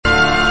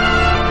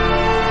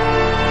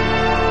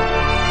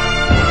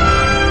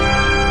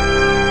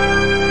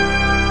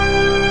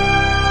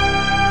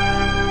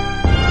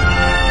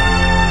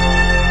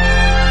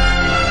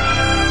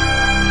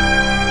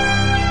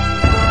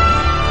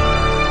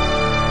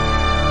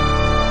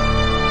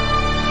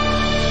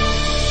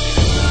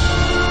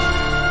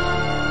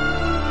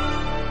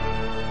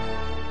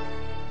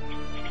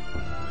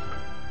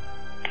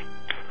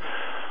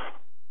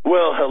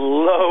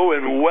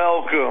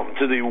Welcome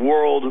to the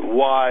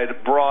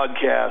worldwide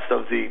broadcast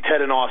of the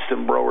Ted and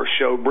Austin Broer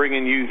Show,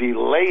 bringing you the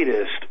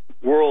latest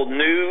world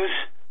news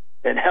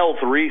and health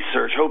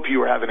research. Hope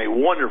you are having a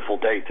wonderful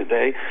day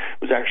today.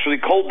 It was actually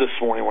cold this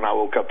morning when I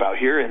woke up out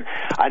here, and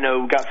I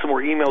know got some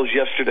more emails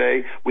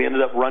yesterday. We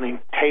ended up running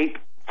tape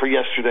for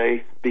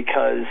yesterday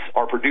because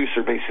our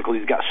producer basically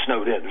got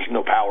snowed in. There's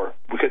no power.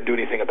 We couldn't do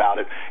anything about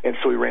it, and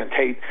so we ran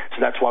tape, so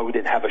that's why we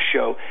didn't have a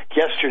show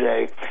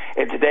yesterday.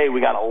 And today we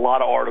got a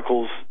lot of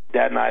articles.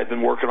 Dad and I have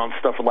been working on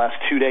stuff for the last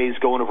 2 days,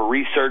 going over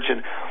research,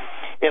 and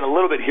in a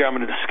little bit here I'm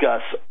going to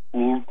discuss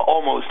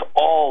almost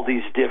all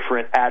these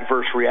different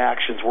adverse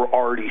reactions we're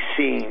already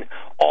seeing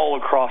all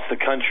across the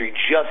country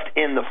just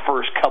in the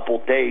first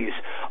couple days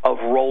of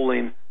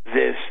rolling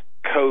this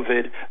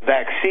COVID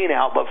vaccine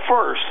out. But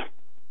first,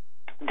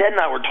 Dad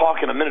and I were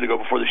talking a minute ago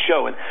before the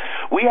show, and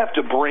we have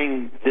to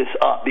bring this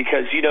up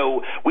because, you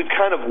know, we've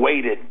kind of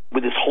waited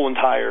with this whole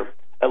entire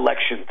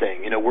election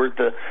thing. You know, we're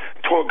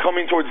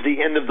coming towards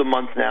the end of the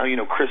month now. You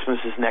know,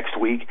 Christmas is next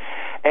week,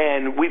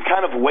 and we've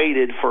kind of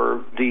waited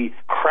for the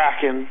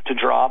Kraken to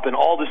drop and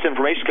all this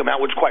information to come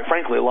out, which, quite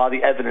frankly, a lot of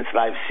the evidence that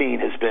I've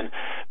seen has been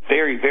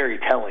very, very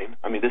telling.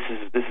 I mean, this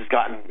has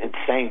gotten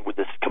insane with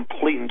this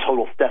complete and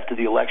total theft of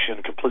the election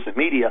and complicit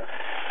media.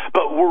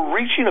 But we're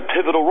reaching a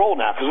pivotal role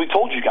now because we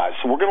told you guys.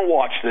 So we're going to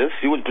watch this.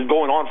 It's been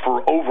going on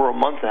for over a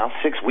month now,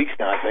 6 weeks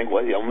now, I think.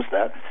 Well, yeah, almost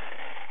that.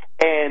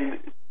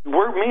 And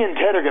me and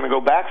Ted are going to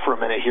go back for a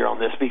minute here on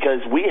this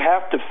because we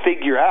have to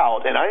figure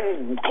out, and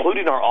I'm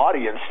including our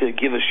audience to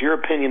give us your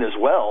opinion as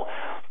well,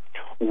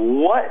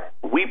 what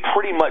we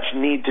pretty much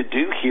need to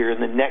do here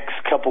in the next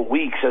couple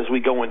weeks as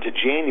we go into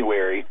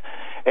January.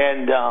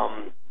 And,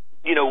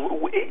 you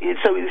know,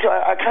 so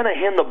I kind of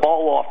hand the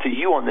ball off to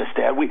you on this,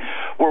 Dad.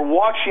 We're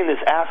watching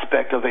this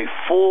aspect of a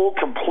full,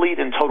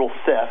 complete, and total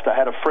theft. I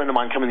had a friend of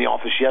mine come in the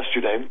office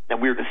yesterday,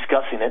 and we were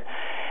discussing it.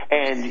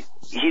 And,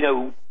 you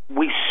know,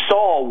 we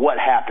saw what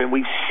happened.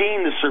 We've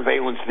seen the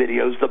surveillance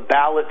videos, the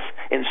ballots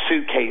in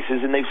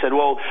suitcases, and they've said,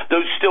 well,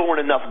 those still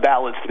weren't enough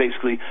ballots to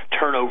basically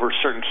turn over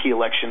certain key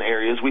election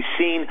areas. We've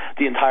seen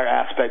the entire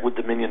aspect with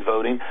Dominion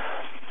voting.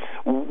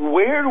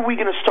 Where are we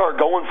going to start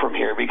going from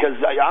here?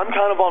 Because I'm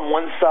kind of on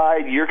one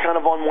side, you're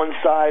kind of on one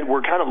side.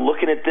 We're kind of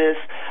looking at this.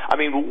 I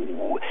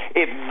mean,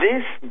 if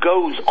this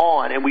goes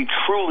on and we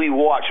truly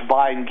watch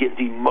Biden get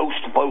the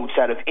most votes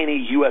out of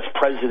any U.S.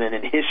 president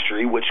in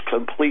history, which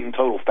complete and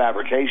total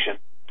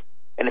fabrication,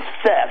 and it's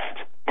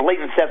theft,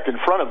 blatant theft in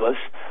front of us,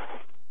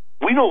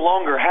 we no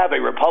longer have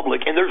a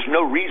republic, and there's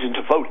no reason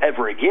to vote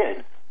ever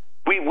again.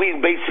 We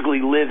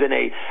basically live in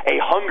a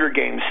Hunger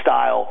Games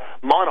style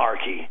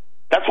monarchy.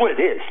 That's what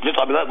it is.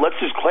 Let's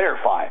just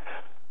clarify.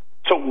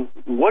 So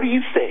what do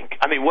you think?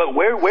 I mean,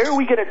 where are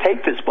we going to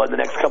take this, bud, in the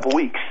next couple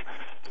weeks?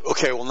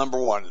 Okay, well, number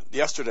one,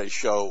 yesterday's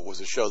show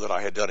was a show that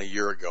I had done a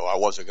year ago. I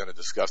wasn't going to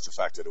discuss the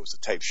fact that it was a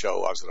tape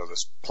show. I was going to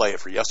just play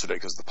it for yesterday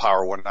because the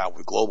power went out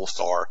with Global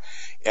Star.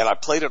 And I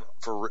played it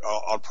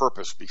on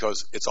purpose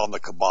because it's on the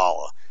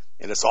Kabbalah.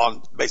 And it's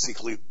on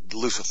basically the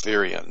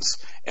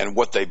Luciferians and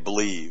what they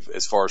believe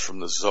as far as from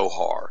the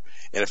Zohar.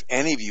 And if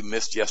any of you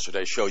missed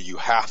yesterday's show, you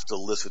have to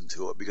listen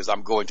to it because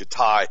I'm going to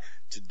tie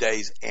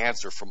today's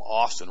answer from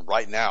Austin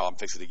right now, I'm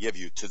fixing to give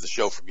you, to the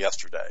show from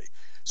yesterday.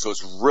 So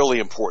it's really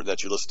important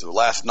that you listen to it.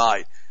 Last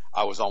night,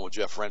 I was on with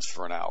Jeff Rentz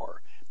for an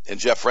hour. And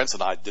Jeff Rentz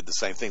and I did the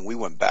same thing. We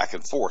went back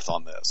and forth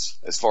on this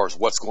as far as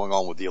what's going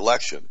on with the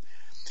election.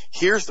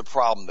 Here's the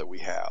problem that we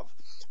have.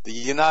 The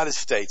United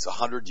States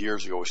 100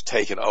 years ago was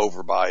taken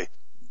over by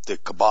the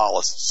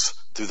Kabbalists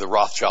through the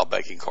Rothschild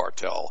banking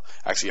cartel,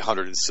 actually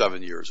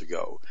 107 years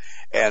ago.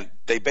 And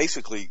they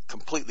basically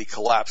completely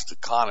collapsed the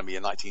economy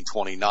in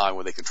 1929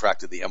 when they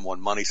contracted the M1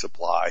 money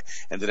supply.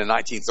 And then in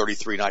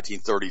 1933,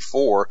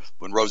 1934,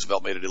 when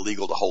Roosevelt made it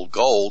illegal to hold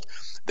gold,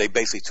 they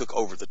basically took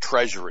over the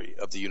Treasury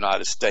of the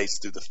United States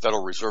through the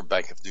Federal Reserve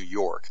Bank of New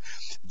York.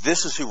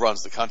 This is who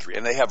runs the country,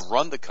 and they have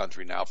run the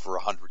country now for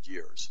 100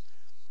 years.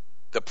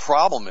 The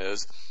problem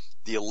is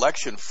the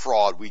election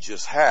fraud we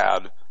just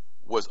had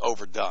was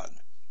overdone.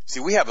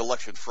 See, we have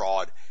election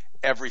fraud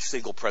every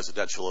single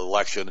presidential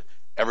election,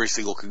 every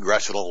single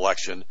congressional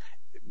election.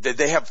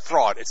 They have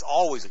fraud. It's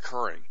always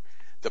occurring.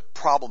 The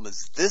problem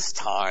is this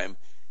time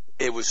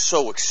it was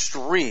so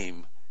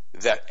extreme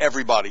that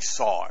everybody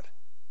saw it.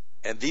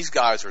 And these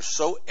guys are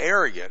so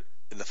arrogant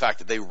in the fact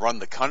that they run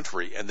the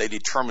country and they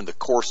determine the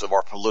course of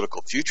our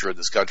political future in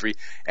this country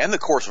and the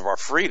course of our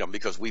freedom,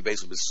 because we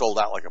basically been sold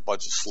out like a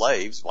bunch of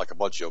slaves, like a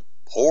bunch of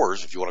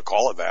whores, if you want to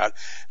call it that,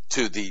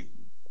 to the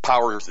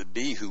powers that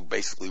be who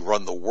basically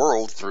run the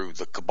world through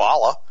the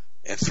Kabbalah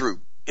and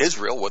through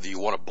Israel, whether you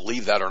want to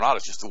believe that or not.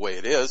 It's just the way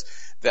it is,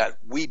 that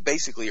we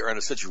basically are in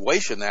a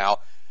situation now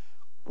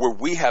where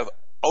we have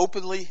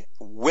openly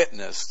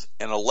witnessed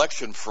an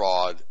election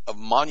fraud of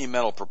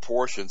monumental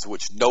proportions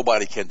which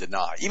nobody can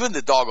deny. Even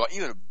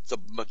the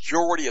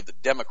majority of the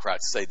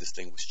Democrats say this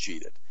thing was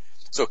cheated.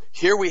 So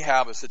here we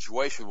have a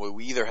situation where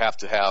we either have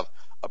to have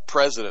a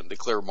president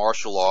declare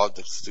martial law,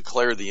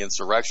 declare the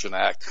Insurrection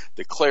Act,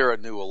 declare a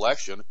new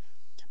election.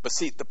 But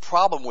see, the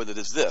problem with it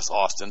is this,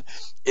 Austin.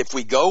 If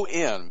we go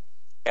in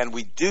and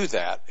we do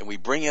that, and we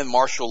bring in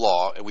martial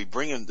law, and we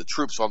bring in the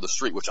troops on the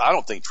street, which I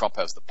don't think Trump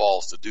has the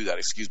balls to do that.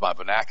 Excuse my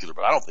vernacular,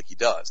 but I don't think he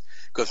does.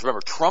 Because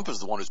remember, Trump is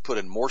the one who's put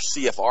in more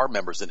CFR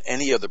members than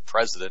any other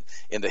president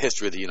in the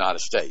history of the United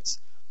States.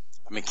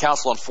 I mean,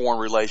 Council on Foreign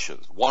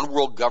Relations, One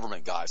World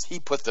Government guys, he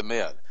put them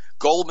in.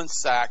 Goldman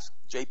Sachs,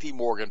 J.P.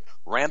 Morgan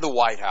ran the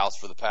White House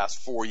for the past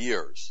 4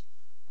 years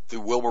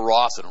through Wilbur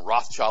Ross and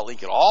Rothschild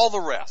Lincoln, all the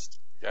rest.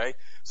 Okay?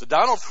 So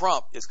Donald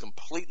Trump is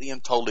completely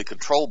and totally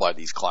controlled by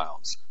these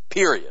clowns,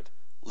 period.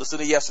 Listen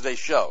to yesterday's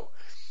show.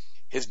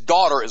 His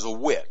daughter is a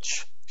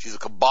witch. She's a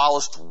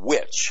Kabbalist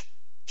witch.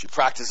 She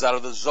practices out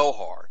of the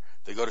Zohar.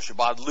 They go to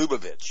Shabbat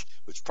Lubavitch,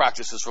 which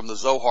practices from the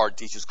Zohar and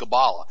teaches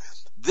Kabbalah.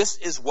 This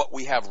is what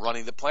we have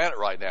running the planet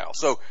right now.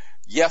 So,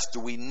 yes, do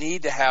we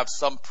need to have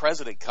some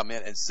president come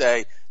in and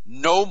say,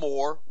 no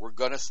more, we're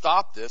going to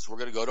stop this, we're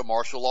going to go to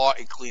martial law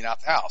and clean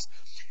out the house?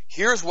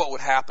 Here's what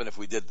would happen if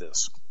we did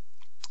this.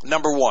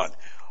 Number one,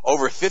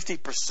 over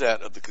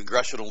 50% of the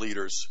congressional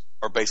leaders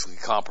are basically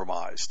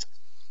compromised.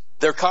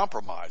 They're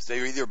compromised.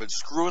 They've either been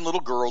screwing little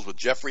girls with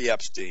Jeffrey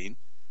Epstein,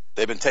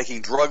 they've been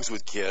taking drugs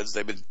with kids,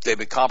 they've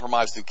been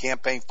compromised through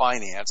campaign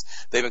finance,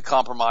 they've been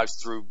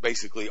compromised through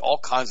basically all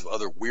kinds of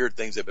other weird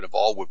things they've been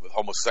involved with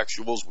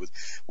homosexuals, with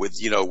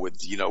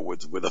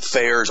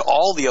affairs,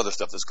 all the other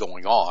stuff that's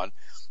going on,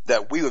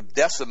 that we would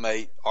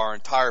decimate our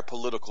entire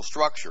political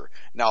structure.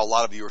 Now, a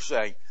lot of you are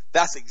saying,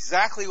 that's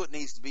exactly what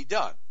needs to be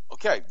done.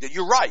 Okay,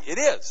 you're right, it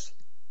is.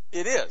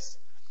 It is.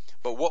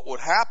 But what would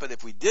happen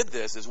if we did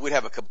this is we'd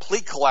have a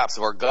complete collapse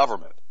of our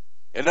government.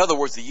 In other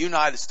words, the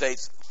United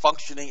States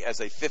functioning as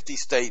a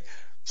 50-state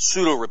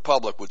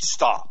pseudo-republic would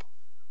stop.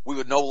 We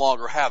would no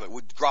longer have it.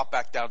 We'd drop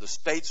back down to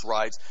states'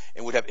 rights,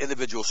 and we'd have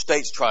individual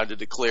states trying to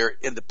declare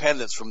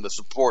independence from the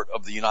support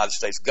of the United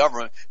States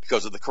government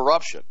because of the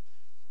corruption.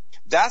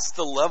 That's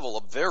the level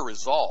of their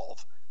resolve,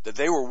 that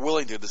they were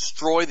willing to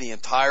destroy the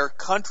entire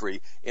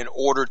country in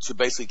order to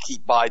basically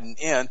keep Biden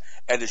in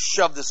and to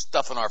shove this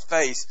stuff in our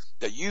face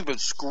that you've been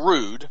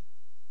screwed.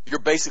 You're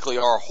basically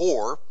our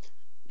whore.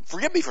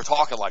 Forgive me for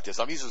talking like this.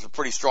 I'm using some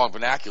pretty strong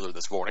vernacular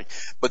this morning.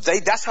 But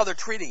that's how they're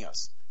treating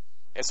us.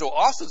 And so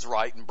Austin's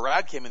right, and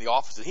Brad came in the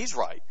office, and he's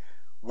right.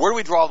 Where do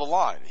we draw the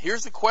line?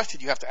 Here's the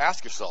question you have to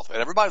ask yourself, and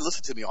everybody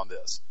listen to me on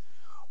this.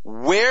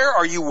 Where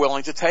are you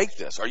willing to take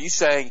this? Are you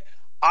saying,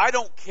 I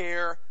don't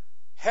care,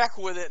 heck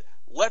with it,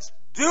 let's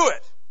do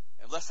it,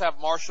 and let's have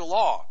martial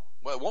law?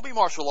 Well, it won't be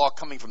martial law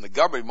coming from the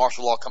government, it'll be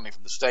martial law coming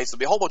from the states. There'll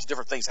be a whole bunch of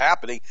different things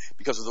happening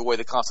because of the way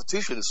the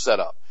Constitution is set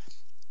up.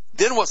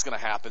 Then what's going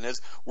to happen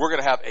is we're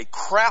going to have a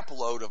crap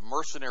load of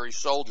mercenary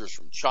soldiers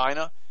from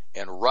China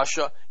and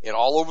Russia and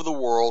all over the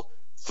world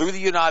through the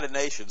United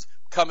Nations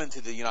come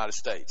into the United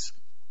States.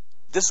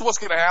 This is what's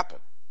going to happen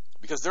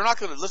because they're not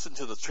going to listen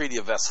to the Treaty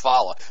of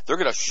Westphalia. They're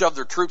going to shove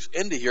their troops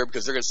into here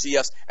because they're going to see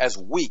us as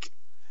weak.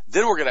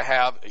 Then we're going to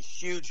have a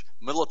huge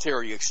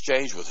military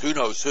exchange with who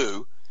knows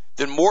who.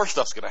 Then more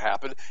stuff's going to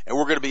happen, and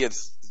we're going to be in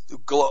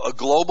a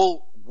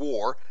global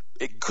war.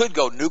 It could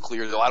go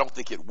nuclear, though I don't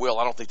think it will.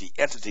 I don't think the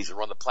entities that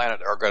run the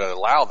planet are going to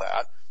allow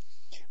that.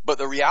 But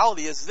the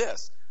reality is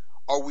this.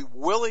 Are we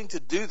willing to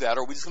do that,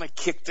 or are we just going to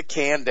kick the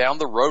can down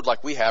the road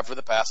like we have for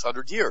the past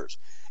 100 years?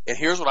 And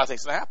here's what I think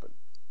is going to happen.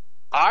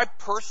 I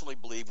personally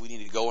believe we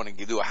need to go in and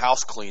do a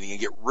house cleaning and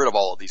get rid of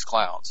all of these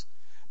clowns.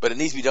 But it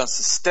needs to be done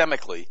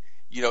systemically,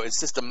 and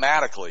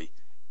systematically,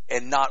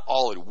 and not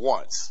all at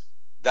once.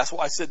 That's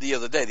why I said the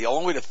other day, the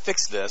only way to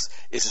fix this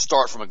is to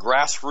start from a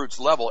grassroots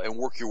level and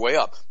work your way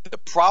up. The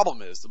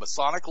problem is the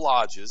Masonic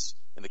lodges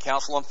and the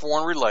Council on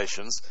Foreign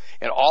Relations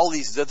and all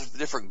these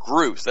different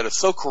groups that have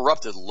so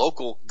corrupted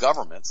local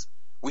governments.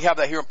 We have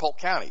that here in Polk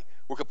County.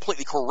 We're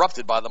completely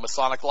corrupted by the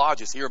Masonic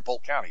lodges here in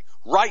Polk County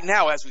right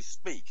now as we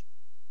speak,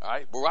 all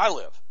right, where I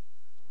live.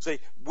 See,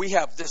 we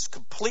have this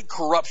complete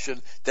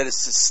corruption that is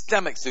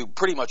systemic through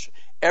pretty much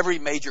every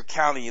major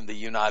county in the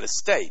United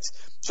States.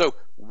 So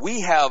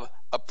we have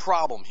a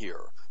problem here.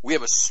 We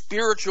have a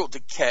spiritual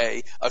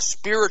decay, a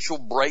spiritual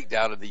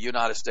breakdown in the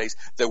United States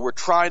that we're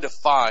trying to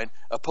find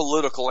a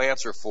political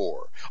answer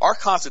for. Our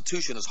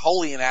Constitution is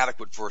wholly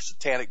inadequate for a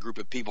satanic group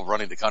of people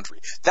running the country.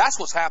 That's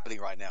what's happening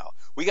right now.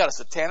 We got a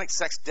satanic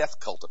sex death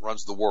cult that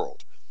runs the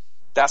world.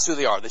 That's who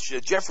they are.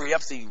 Jeffrey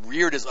Epstein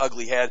reared his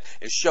ugly head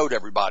and showed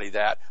everybody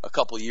that a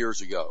couple of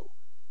years ago.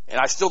 And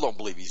I still don't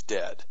believe he's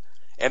dead.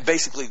 And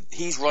basically,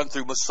 he's run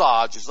through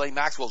Mossad. Ghislaine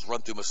Maxwell's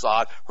run through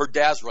Mossad. Her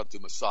dad's run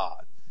through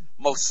Mossad.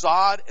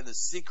 Mossad and the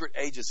secret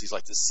agencies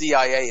like the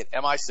CIA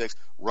and MI6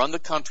 run the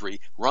country,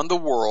 run the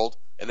world,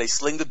 and they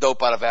sling the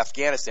dope out of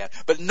Afghanistan.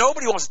 But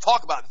nobody wants to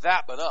talk about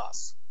that but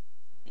us.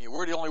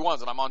 We're the only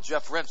ones, and I'm on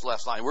Jeff Rent's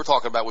last night, and we're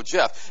talking about it with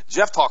Jeff.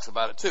 Jeff talks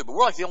about it too, but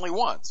we're like the only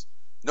ones.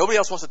 Nobody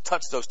else wants to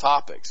touch those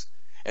topics.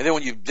 And then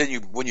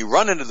when you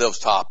run into those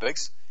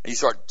topics and you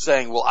start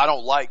saying, well, I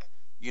don't like,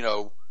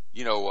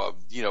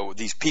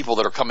 these people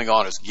that are coming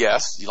on as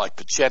guests, like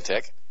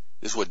Pachetik.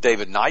 This is what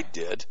David Knight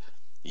did.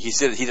 He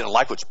said he didn't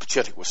like what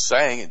Pachetik was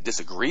saying and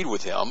disagreed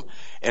with him,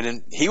 and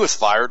then he was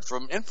fired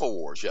from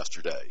InfoWars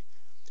yesterday.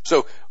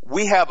 So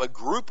we have a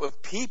group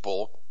of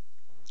people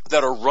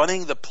that are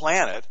running the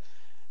planet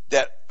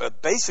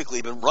that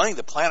basically been running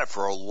the planet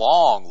for a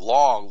long,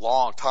 long,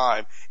 long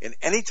time. And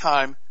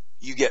anytime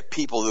you get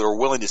people that are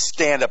willing to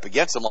stand up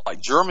against them,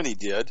 like Germany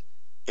did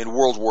in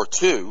World War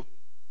II,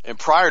 and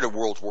prior to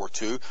World War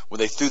II, when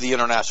they threw the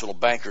international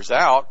bankers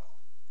out,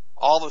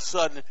 all of a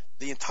sudden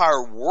the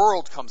entire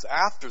world comes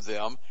after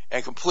them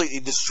and completely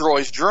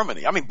destroys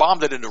Germany. I mean,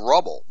 bombed it into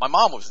rubble. My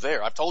mom was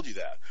there. I've told you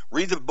that.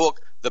 Read the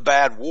book, The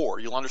Bad War.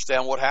 You'll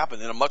understand what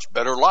happened in a much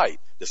better light.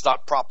 It's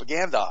not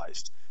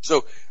propagandized.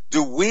 So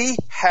do we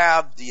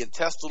have the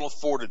intestinal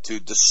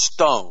fortitude, the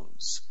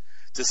stones,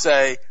 to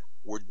say,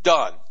 we're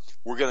done.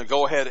 We're going to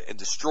go ahead and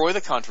destroy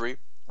the country.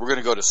 We're going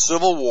to go to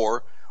civil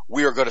war.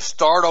 We are going to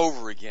start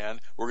over again.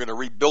 We're going to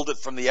rebuild it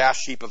from the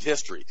ash heap of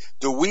history.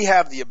 Do we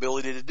have the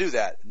ability to do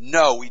that?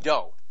 No, we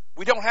don't.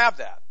 We don't have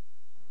that.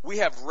 We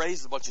have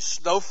raised a bunch of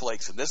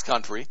snowflakes in this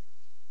country.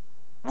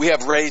 We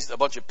have raised a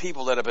bunch of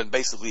people that have been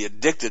basically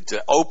addicted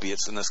to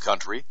opiates in this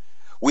country.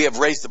 We have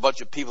raised a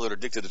bunch of people that are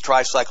addicted to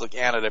tricyclic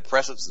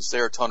antidepressants and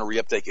serotonin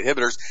reuptake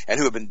inhibitors and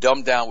who have been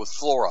dumbed down with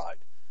fluoride.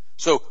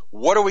 So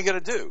what are we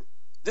going to do?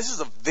 This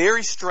is a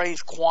very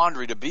strange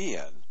quandary to be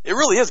in. It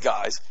really is,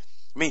 guys.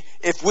 I mean,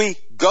 if we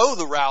go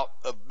the route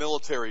of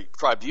military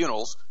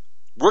tribunals,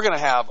 we're going to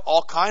have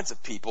all kinds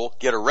of people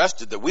get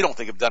arrested that we don't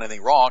think have done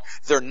anything wrong.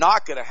 They're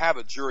not going to have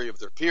a jury of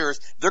their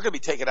peers. They're going to be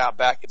taken out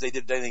back if they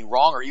did anything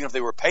wrong or even if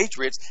they were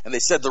patriots and they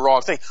said the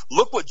wrong thing.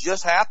 Look what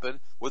just happened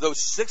with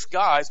those 6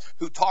 guys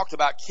who talked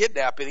about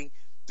kidnapping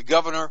the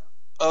governor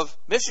of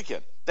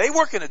Michigan. They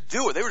weren't going to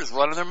do it. They were just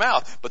running their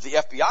mouth. But the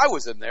FBI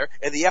was in there,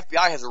 and the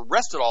FBI has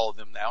arrested all of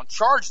them now and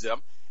charged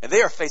them, and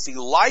they are facing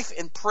life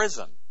in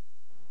prison.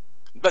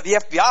 But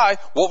the FBI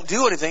won't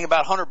do anything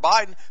about Hunter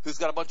Biden, who's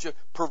got a bunch of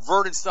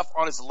perverted stuff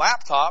on his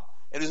laptop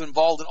and is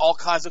involved in all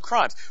kinds of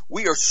crimes.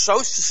 We are so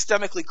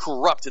systemically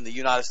corrupt in the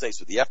United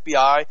States with the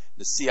FBI and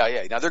the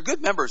CIA. Now, they're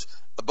good members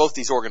of both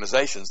these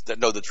organizations that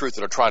know the truth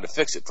and are trying to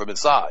fix it from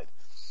inside.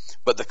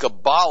 But the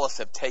Kabbalists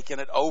have taken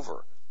it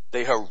over.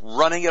 They are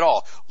running it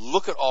all.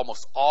 Look at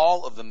almost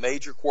all of the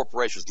major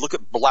corporations. Look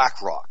at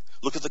BlackRock.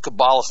 Look at the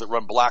Kabbalists that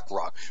run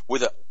BlackRock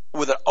with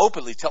an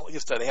openly telling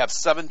us that they have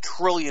 $7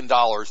 trillion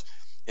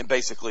in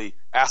basically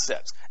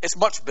assets. It's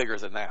much bigger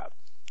than that.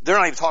 They're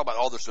not even talking about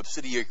all their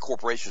subsidiary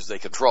corporations they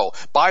control.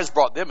 Biden's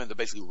brought them in to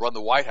basically run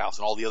the White House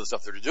and all the other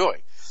stuff they're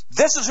doing.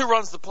 This is who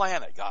runs the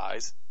planet,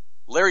 guys.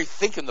 Larry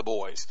Fink and the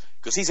boys,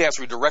 because he's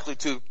answering directly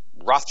to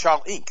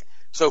Rothschild Inc.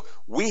 So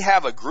we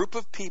have a group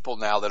of people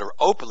now that are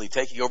openly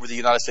taking over the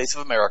United States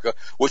of America,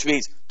 which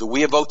means, do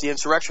we invoke the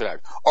Insurrection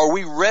Act? Are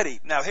we ready?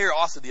 Now, here,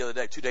 Austin, the other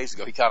day, 2 days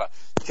ago, he kind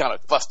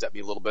of fussed at me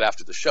a little bit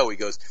after the show. He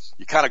goes,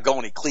 "You're kind of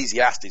going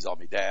Ecclesiastes on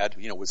me, Dad,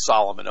 with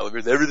Solomon.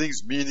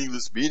 Everything's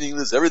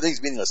meaningless,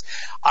 everything's meaningless."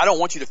 I don't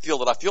want you to feel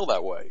that I feel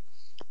that way.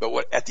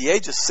 But at the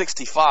age of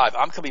 65,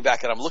 I'm coming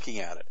back and I'm looking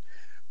at it.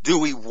 Do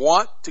we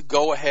want to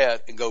go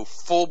ahead and go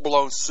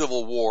full-blown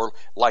civil war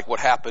like what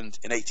happened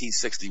in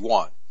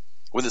 1861?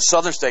 When the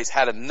southern states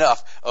had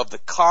enough of the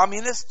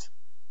communist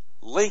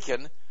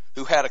Lincoln,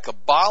 who had a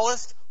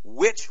Kabbalist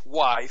witch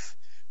wife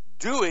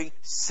doing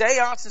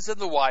seances in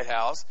the White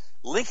House.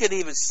 Lincoln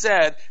even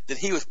said that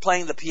he was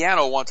playing the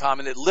piano one time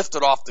and it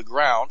lifted off the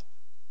ground.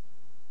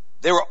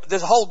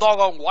 This whole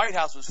doggone White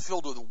House was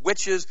filled with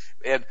witches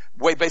and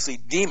basically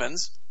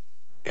demons,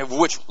 of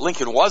which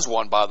Lincoln was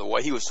one, by the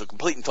way. He was a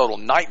complete and total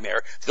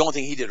nightmare. The only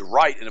thing he did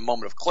right in a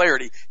moment of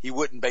clarity, he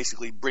wouldn't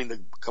basically bring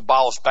the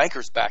Kabbalist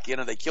bankers back in,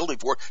 and they killed him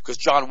for it because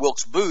John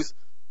Wilkes Booth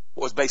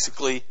was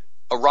basically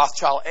a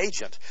Rothschild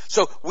agent.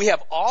 So we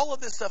have all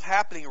of this stuff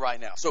happening right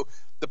now. So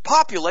the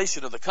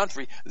population of the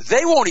country,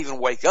 they won't even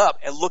wake up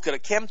and look at a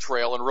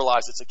chemtrail and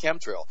realize it's a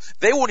chemtrail.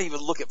 They won't even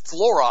look at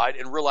fluoride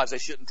and realize they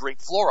shouldn't drink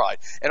fluoride.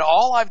 And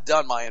all I've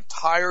done my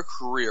entire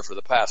career for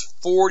the past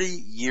 40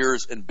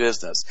 years in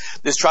business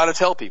is try to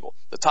tell people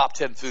the top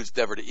 10 foods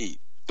never to eat.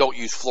 Don't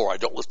use fluoride.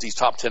 Don't list these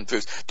top 10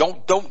 foods.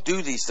 Don't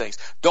do these things.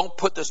 Don't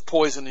put this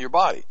poison in your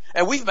body.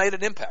 And we've made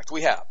an impact.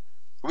 We have.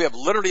 We have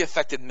literally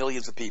affected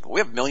millions of people. We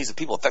have millions of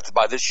people affected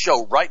by this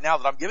show right now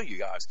that I'm giving you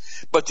guys.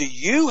 But do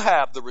you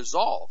have the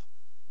resolve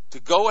to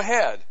go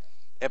ahead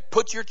and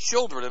put your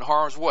children in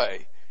harm's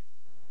way?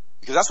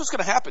 Because that's what's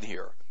going to happen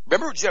here.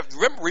 Remember, Jeff,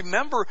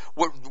 remember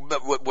what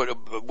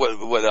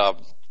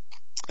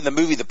in the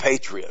movie The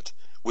Patriot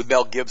with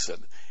Mel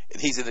Gibson, and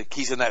he's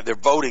in that they're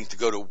voting to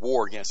go to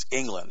war against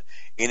England,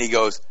 and he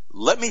goes,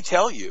 "Let me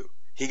tell you,"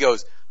 he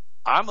goes,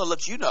 "I'm going to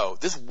let you know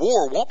this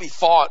war won't be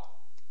fought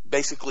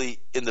basically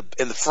in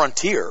the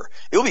frontier.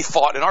 It will be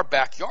fought in our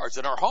backyards,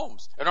 in our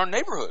homes, in our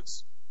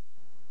neighborhoods."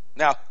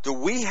 Now, do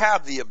we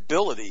have the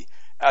ability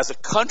as a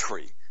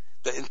country,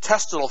 the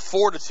intestinal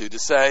fortitude to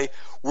say,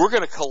 we're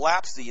going to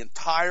collapse the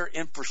entire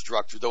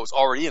infrastructure that was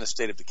already in a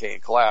state of decay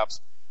and collapse?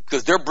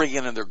 Because they're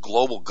bringing in their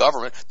global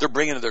government, they're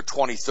bringing in their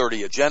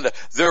 2030 agenda,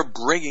 they're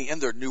bringing in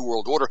their New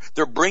World Order,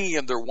 they're bringing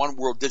in their one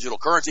world digital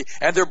currency,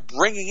 and they're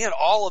bringing in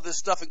all of this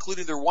stuff,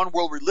 including their one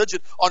world religion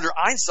under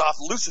Einstein,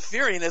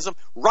 Luciferianism,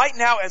 right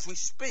now as we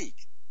speak.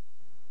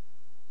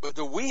 But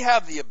do we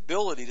have the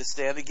ability to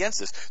stand against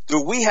this?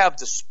 Do we have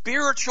the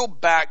spiritual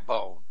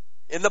backbone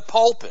in the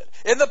pulpit.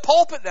 In the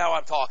pulpit now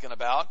I'm talking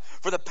about,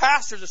 for the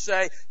pastor to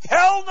say,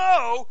 hell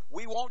no,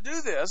 we won't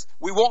do this.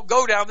 We won't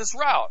go down this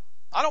route.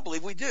 I don't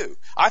believe we do.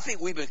 I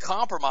think we've been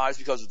compromised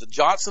because of the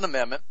Johnson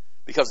Amendment,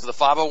 because of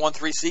the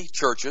 501c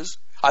churches.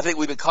 I think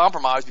we've been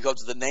compromised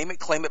because of the name it,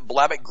 claim it,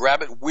 blab it,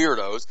 grab it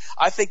weirdos.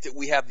 I think that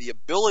we have the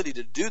ability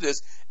to do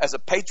this as a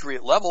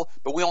patriot level,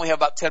 but we only have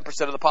about 10%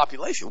 of the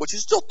population, which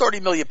is still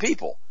 30 million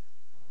people.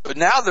 But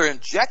now they're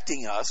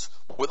injecting us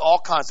with all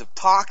kinds of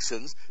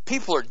toxins.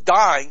 People are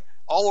dying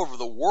all over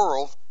the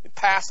world,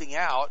 passing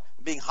out,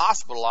 being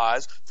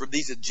hospitalized from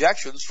these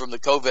injections from the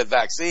COVID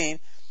vaccine,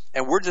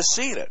 and we're just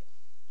seeing it.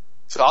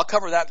 So I'll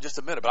cover that in just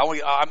a minute. But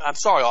I'm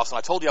sorry, Austin.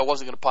 I told you I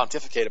wasn't going to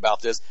pontificate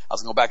about this. I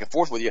was going to go back and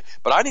forth with you.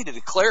 But I needed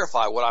to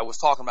clarify what I was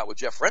talking about with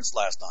Jeff Rentz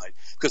last night.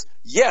 Because,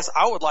 yes,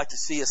 I would like to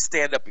see us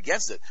stand up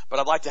against it, but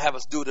I'd like to have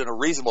us do it in a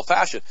reasonable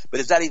fashion.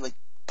 But is that even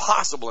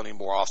possible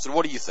anymore, Austin?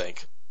 What do you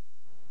think?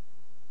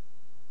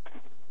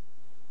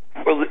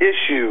 Well, the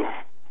issue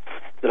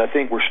that I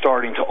think we're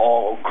starting to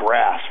all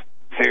grasp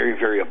very,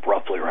 very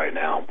abruptly right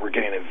now, we're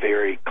getting a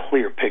very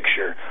clear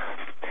picture,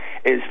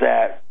 is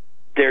that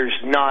there's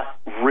not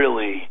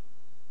really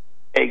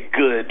a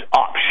good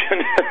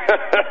option.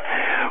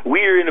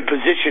 We're in a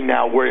position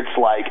now where it's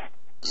like,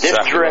 this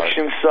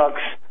direction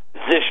sucks,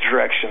 this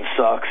direction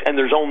sucks, and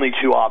there's only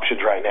two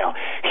options right now.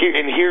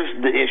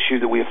 Here's the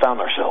issue that we have found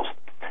ourselves.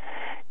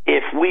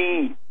 If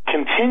we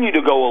continue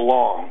to go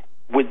along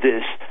with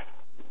this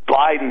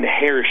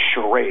Biden-Harris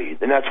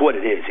charade, and that's what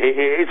it is.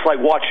 It's like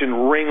watching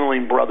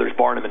Ringling Brothers,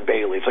 Barnum and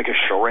Bailey. It's like a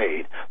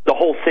charade. The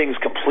whole thing's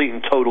complete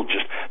and total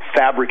just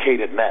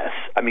fabricated mess.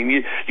 I mean,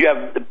 you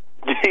have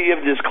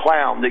this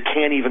clown that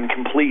can't even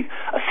complete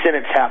a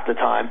sentence half the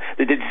time,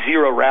 that did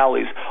 0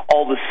 rallies,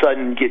 all of a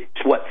sudden get,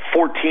 14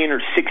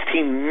 or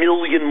 16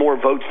 million more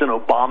votes than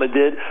Obama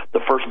did,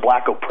 the first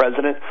black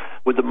president,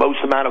 with the most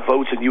amount of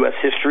votes in U.S.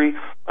 history.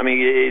 I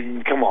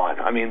mean, come on.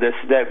 I mean, this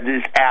is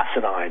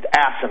asinine.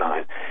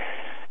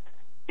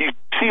 You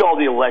see all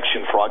the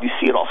election fraud. You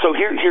see it all. So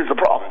here's the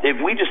problem.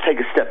 If we just take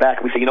a step back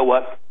and we say, you know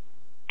what?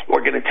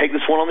 We're going to take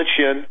this one on the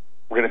chin.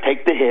 We're going to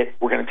take the hit.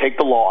 We're going to take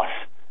the loss.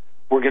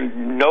 We're going to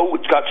know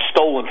it's got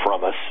stolen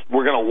from us.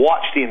 We're going to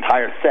watch the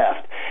entire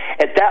theft.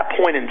 At that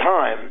point in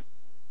time,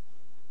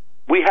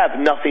 we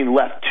have nothing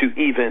left to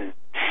even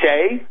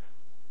say,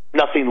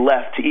 nothing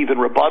left to even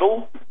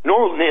rebuttal,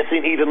 nor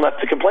nothing even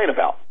left to complain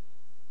about.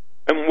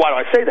 And why do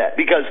I say that?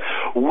 Because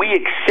we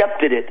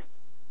accepted it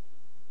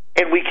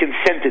and we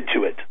consented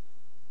to it.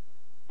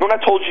 When I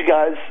told you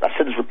guys, I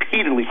said this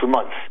repeatedly for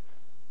months,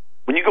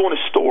 when you go in a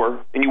store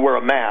and you wear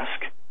a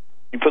mask,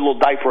 you put a little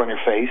diaper on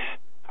your face,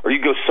 or you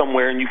go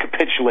somewhere and you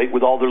capitulate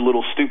with all their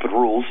little stupid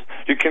rules,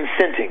 you're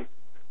consenting.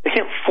 They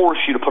can't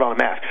force you to put on a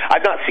mask.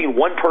 I've not seen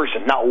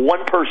not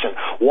one person,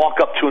 walk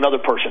up to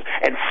another person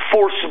and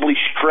forcibly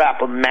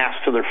strap a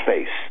mask to their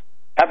face.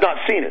 I've not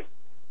seen it.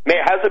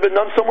 Has it been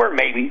done somewhere?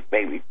 Maybe.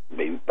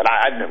 But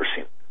I've never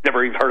seen it.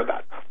 Never even heard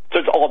about it. So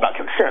it's all about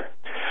consent.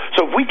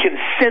 So if we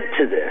consent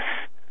to this,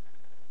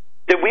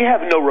 then we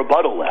have no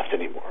rebuttal left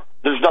anymore.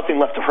 There's nothing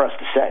left for us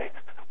to say.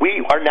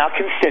 We are now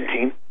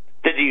consenting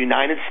that the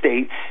United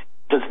States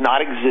does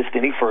not exist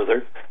any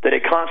further, that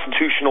a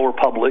constitutional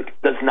republic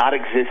does not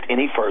exist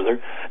any further,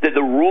 that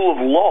the rule of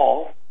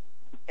law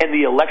and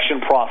the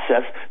election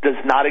process does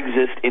not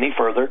exist any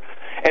further,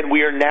 and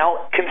we are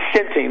now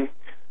consenting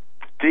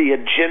to the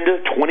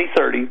Agenda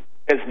 2030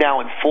 is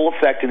now in full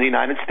effect in the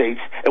United States,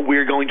 and we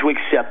are going to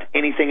accept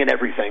anything and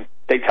everything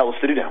they tell us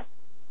to do now.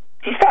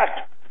 In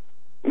fact,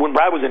 when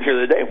Brad was in here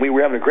the other day, we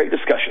were having a great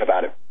discussion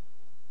about it.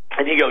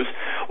 And he goes,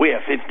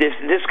 if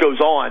this goes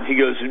on, he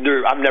goes,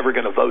 I'm never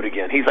going to vote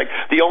again. He's like,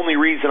 the only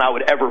reason I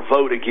would ever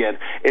vote again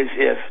is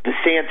if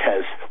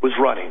DeSantis was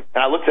running.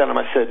 And I looked at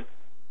him, I said,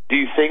 do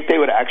you think they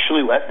would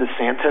actually let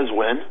DeSantis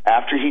win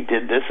after he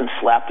did this and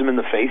slapped him in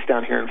the face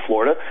down here in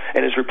Florida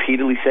and has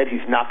repeatedly said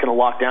he's not going to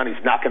lock down, he's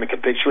not going to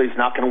capitulate, he's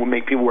not going to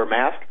make people wear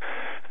masks?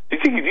 Do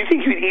you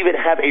think he would even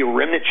have a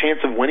remnant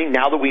chance of winning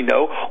now that we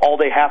know all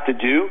they have to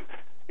do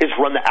is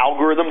run the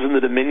algorithms in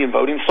the Dominion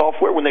voting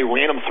software? When they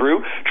ran them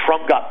through,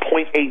 Trump got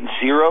 0.80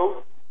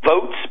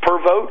 votes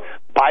per vote.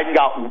 Biden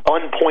got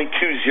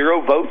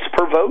 1.20 votes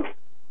per vote.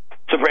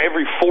 So for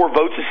every 4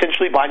 votes,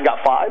 essentially, Biden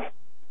got 5.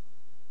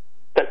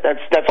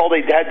 That's all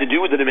they had to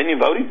do with the Dominion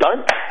voting.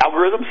 Done.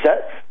 Algorithm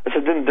set. I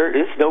said, then there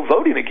is no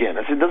voting again.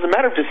 I said, it doesn't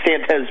matter if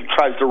DeSantis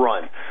tries to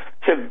run.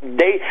 So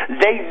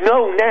they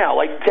know now,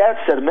 like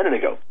Dad said a minute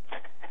ago,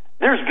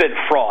 there's been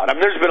fraud. I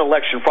mean, there's been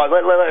election fraud.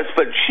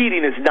 But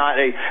cheating is not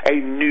a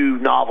new,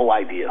 novel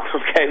idea.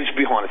 Okay, let's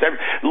be honest.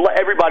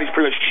 Everybody's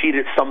pretty much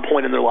cheated at some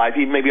point in their life,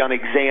 maybe on an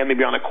exam,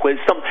 maybe on a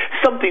quiz,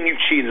 something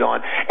you've cheated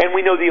on. And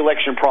we know the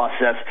election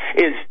process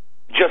is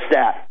just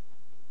that.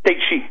 They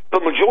cheat.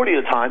 But majority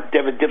of the time, they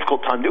have a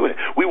difficult time doing it.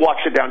 We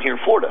watched it down here in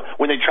Florida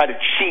when they tried to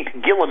cheat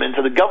Gillum into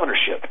the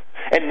governorship.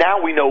 And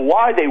now we know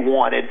why they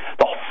wanted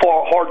the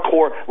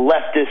hardcore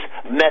leftist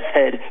meth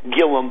head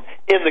Gillum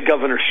in the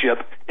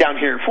governorship down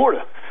here in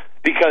Florida.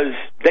 because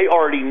they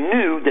already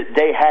knew that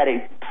they had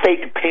a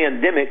fake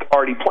pandemic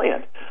already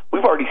planned.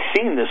 We've already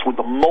seen this with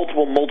the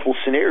multiple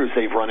scenarios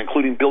they've run,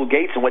 including Bill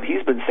Gates and what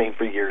he's been saying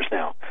for years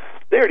now.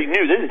 They already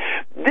knew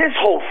this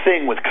whole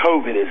thing with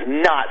COVID is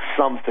not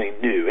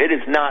something new. It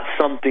is not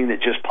something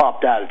that just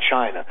popped out of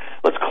China.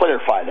 Let's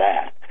clarify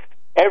that.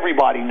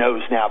 Everybody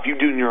knows now, if you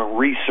do your own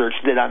research,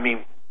 that, I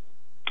mean,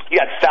 you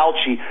got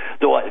Fauci,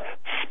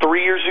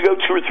 3 years ago,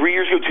 2 or 3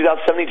 years ago,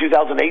 2017,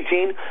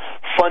 2018,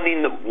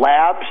 funding the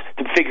labs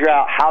to figure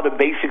out how to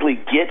basically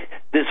get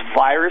this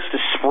virus to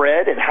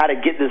spread and how to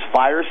get this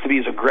virus to be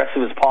as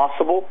aggressive as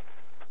possible.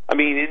 I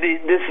mean,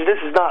 this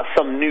is not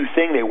some new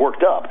thing they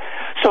worked up.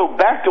 So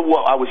back to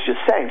what I was just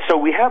saying. So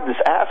we have this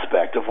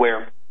aspect of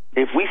where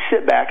if we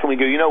sit back and we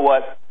go, you know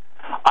what,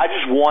 I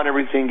just want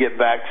everything to get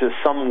back to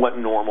somewhat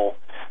normal.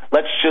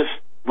 Let's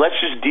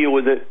just deal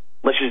with it.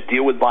 Let's just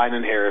deal with Biden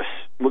and Harris.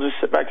 We'll just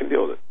sit back and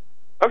deal with it.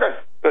 Okay,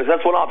 because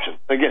that's one option.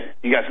 Again,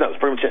 you guys know, it's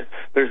pretty much it.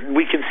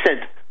 We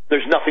consent.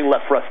 There's nothing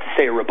left for us to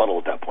say a rebuttal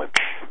at that point.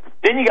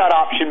 Then you got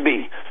option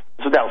B.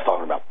 That's what that was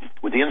talking about,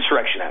 with the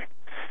Insurrection Act.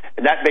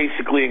 And that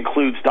basically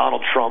includes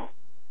Donald Trump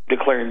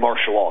declaring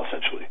martial law,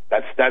 essentially.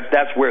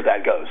 That's where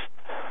that goes.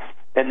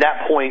 And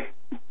that point,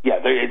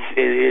 yeah,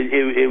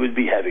 it would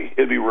be heavy.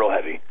 It would be real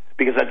heavy,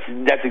 because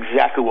that's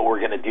exactly what we're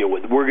going to deal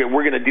with. We're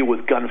going to deal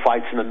with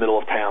gunfights in the middle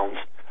of towns.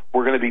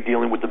 We're going to be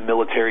dealing with the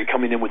military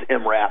coming in with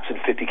MRAPs and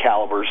 50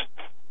 calibers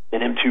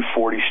and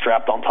M240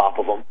 strapped on top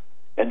of them,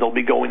 and they'll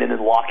be going in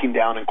and locking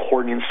down and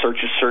cordoning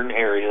searches certain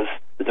areas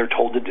that they're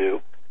told to do.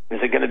 Is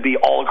it going to be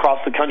all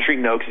across the country?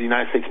 No, because the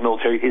United States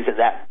military isn't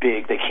that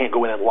big. They can't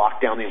go in and lock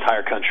down the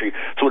entire country.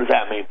 So what does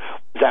that mean?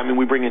 Does that mean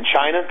we bring in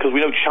China? Because we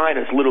know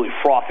China is literally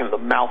frothing at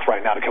the mouth right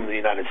now to come to the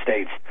United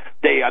States.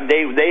 They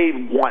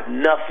want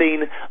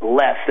nothing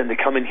less than to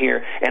come in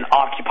here and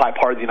occupy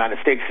part of the United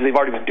States, because they've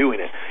already been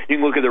doing it. You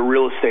can look at the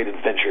real estate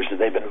adventures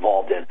that they've been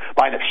involved in,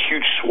 buying up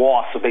huge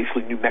swaths of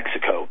basically New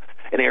Mexico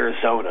and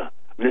Arizona.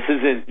 This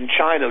isn't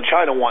China.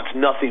 China wants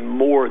nothing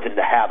more than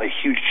to have a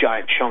huge,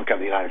 giant chunk of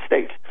the United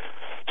States.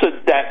 So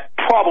that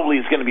probably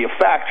is going to be a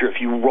factor if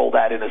you roll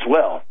that in as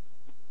well.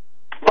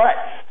 But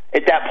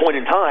at that point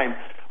in time,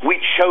 we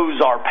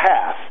chose our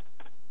path.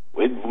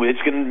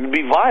 It's going to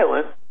be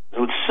violent. It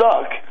would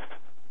suck.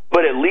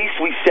 But at least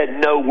we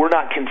said, no, we're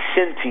not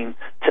consenting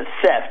to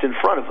theft in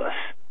front of us.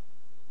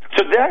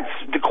 So that's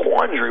the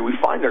quandary we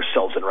find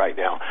ourselves in right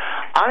now.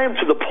 I am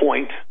to the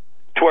point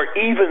to where,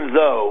 even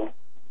though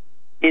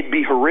it'd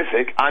be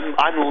horrific,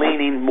 I'm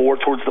leaning more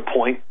towards the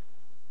point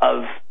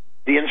of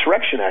the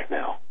Insurrection Act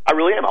now. I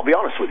really am, I'll be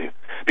honest with you.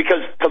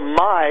 Because to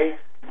my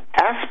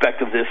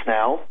aspect of this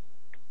now,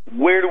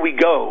 where do we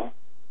go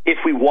if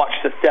we watch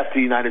the theft of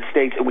the United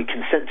States and we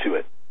consent to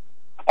it?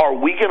 Are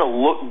we going to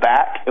look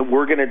back and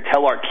we're going to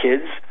tell our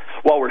kids,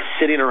 while we're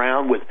sitting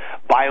around with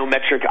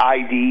biometric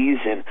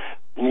IDs and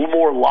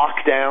more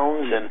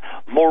lockdowns and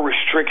more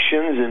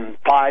restrictions in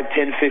 5,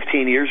 10,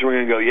 15 years, we're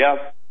going to go,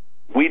 yeah,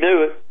 we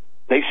knew it.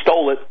 They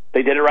stole it.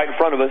 They did it right in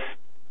front of us.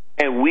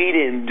 And we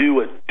didn't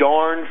do a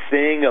darn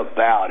thing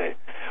about it.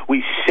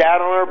 We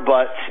sat on our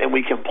butts and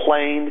we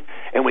complained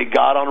and we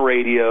got on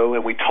radio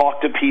and we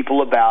talked to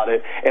people about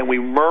it and we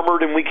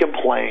murmured and we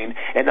complained,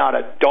 and not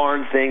a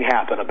darn thing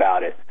happened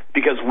about it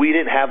because we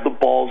didn't have the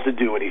balls to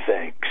do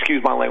anything.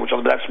 Excuse my language,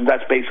 but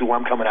that's basically where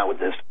I'm coming out with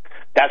this.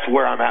 That's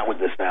where I'm at with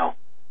this now.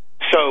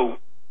 So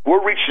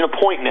we're reaching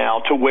a point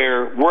now to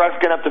where we're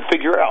going to have to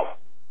figure out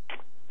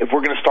if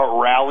we're going to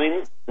start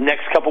rallying the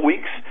next couple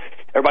weeks.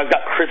 Everybody's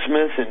got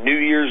Christmas and New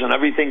Year's and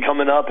everything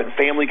coming up and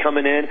family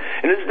coming in.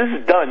 And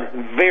this is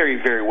done very,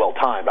 very well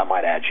timed, I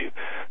might add you.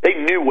 They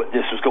knew what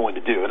this was going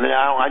to do. And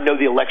I know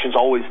the election's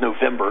always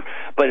November,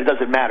 but it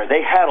doesn't matter.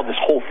 They had all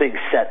this whole thing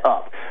set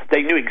up.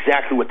 They knew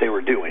exactly what they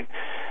were doing.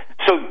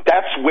 So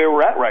that's where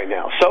we're at right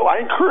now. So I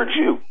encourage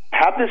you,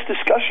 have this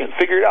discussion,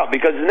 figure it out,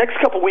 because the next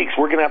couple weeks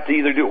we're going to have to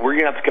either do it. We're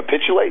going to have to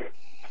capitulate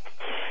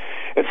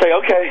and say,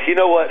 okay, you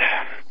know what?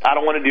 I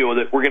don't want to deal with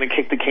it. We're going to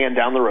kick the can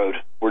down the road.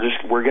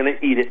 We're going to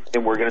eat it,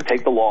 and we're going to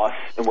take the loss,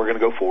 and we're going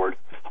to go forward.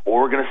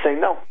 Or we're going to say,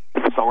 no,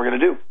 that's not what we're going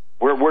to do.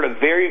 We're in a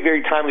very,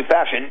 very timely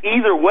fashion.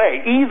 Either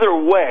way,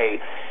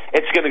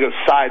 it's going to go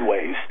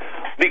sideways.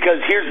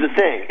 Because here's the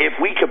thing. If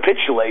we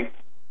capitulate,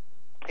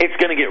 it's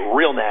going to get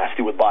real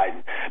nasty with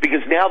Biden.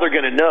 Because now they're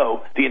going to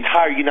know the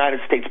entire United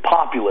States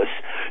populace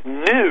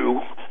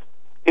knew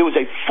it was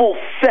a full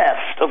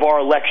theft of our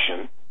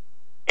election,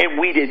 and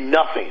we did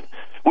nothing.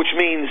 Which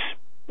means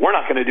we're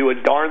not going to do a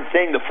darn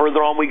thing the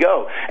further on we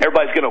go.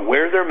 Everybody's going to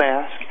wear their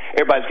mask.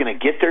 Everybody's going to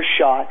get their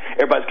shot.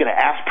 Everybody's going to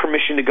ask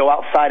permission to go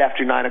outside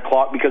after 9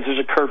 o'clock because there's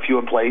a curfew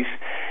in place.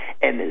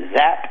 And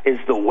that is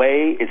the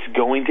way it's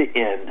going to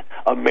end.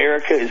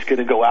 America is going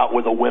to go out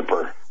with a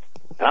whimper.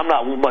 And I'm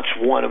not much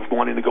one of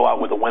wanting to go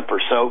out with a whimper.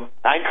 So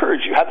I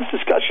encourage you, have this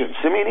discussion.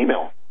 Send me an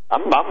email.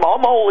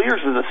 I'm all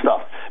ears to this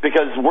stuff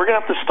because we're going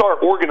to have to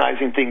start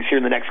organizing things here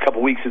in the next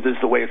couple of weeks if this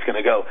is the way it's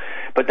going to go.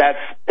 But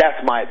that's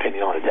my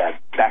opinion on it, Dad.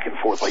 Back and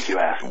forth like you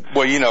asked.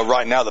 Well,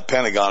 right now the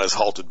Pentagon has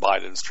halted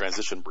Biden's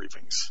transition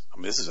briefings. I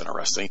mean, this is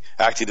interesting.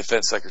 Acting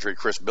Defense Secretary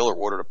Chris Miller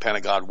ordered a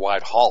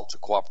Pentagon-wide halt to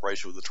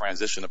cooperation with the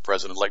transition of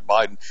President-elect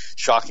Biden,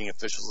 shocking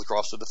officials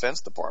across the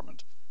Defense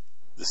Department.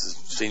 This is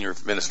senior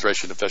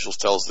administration officials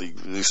tells the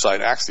news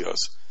site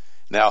Axios.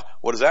 Now,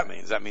 what does that mean?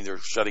 Does that mean they're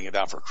shutting it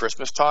down for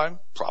Christmas time?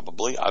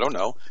 Probably. I don't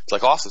know. It's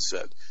like Austin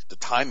said. The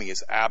timing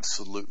is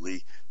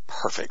absolutely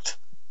perfect.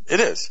 It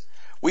is.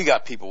 We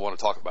got people who want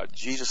to talk about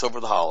Jesus over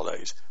the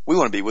holidays. We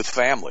want to be with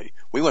family.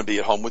 We want to be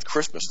at home with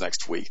Christmas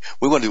next week.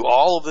 We want to do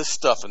all of this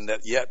stuff, and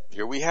yet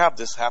here we have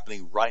this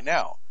happening right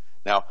now.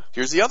 Now,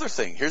 here's the other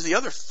thing. Here's the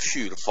other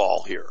shoe to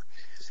fall here.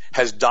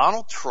 Has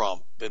Donald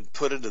Trump been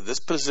put into this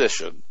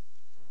position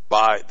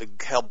by the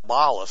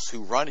cabalists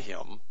who run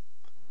him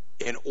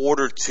in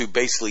order to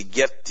basically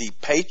get the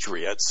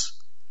patriots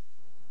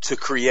to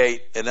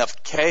create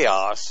enough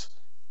chaos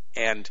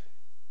and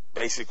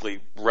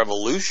basically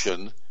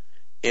revolution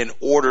in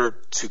order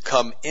to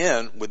come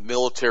in with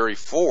military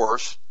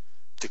force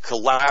to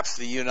collapse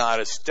the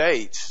United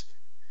States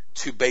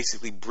to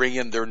basically bring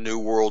in their new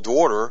world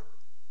order,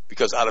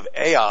 because out of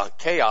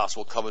chaos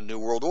will come a new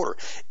world order?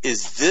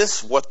 Is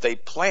this what they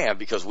plan?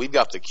 Because we've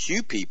got the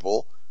Q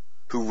people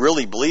who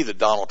really believe that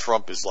Donald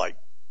Trump is like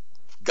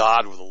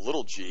God with a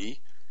little g.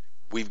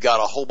 We've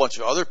got a whole bunch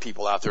of other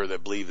people out there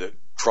that believe that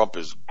Trump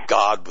is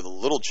God with a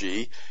little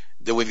g.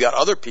 Then we've got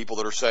other people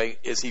that are saying,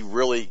 is he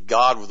really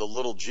God with a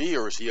little g,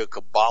 or is he a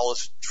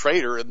Kabbalist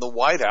traitor in the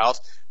White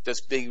House that's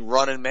being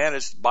run and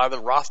managed by the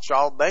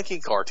Rothschild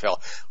banking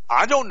cartel?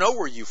 I don't know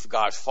where you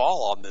guys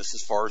fall on this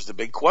as far as the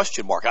big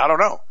question mark. I don't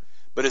know.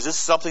 But is this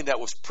something that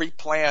was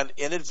pre-planned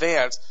in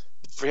advance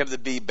for him to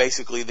be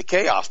basically the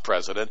chaos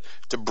president,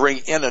 to bring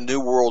in a new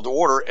world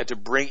order and to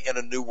bring in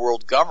a new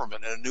world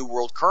government and a new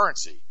world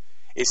currency?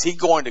 Is he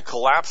going to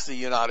collapse the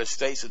United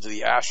States into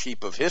the ash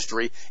heap of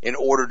history in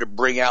order to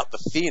bring out the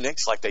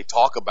phoenix, like they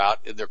talk about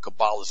in their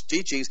Kabbalist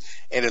teachings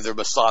and in their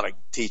Masonic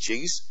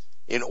teachings,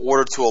 in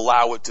order to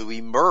allow it to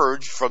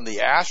emerge from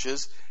the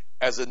ashes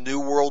as a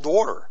new world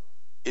order?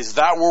 Is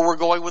that where we're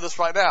going with this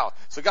right now?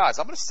 So guys,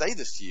 I'm going to say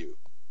this to you.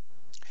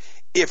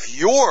 If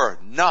you're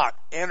not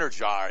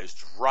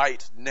energized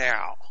right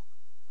now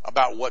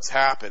about what's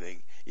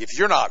happening, if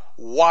you're not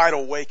wide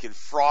awake and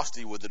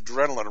frosty with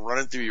adrenaline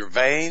running through your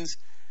veins,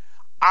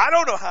 I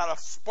don't know how to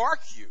spark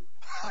you.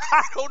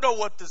 I don't know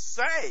what to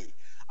say.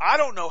 I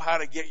don't know how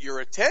to get your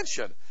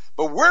attention.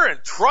 But we're in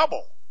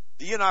trouble.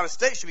 The United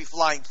States should be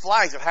flying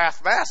flags at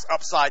half-mast,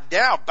 upside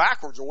down,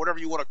 backwards, or whatever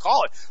you want to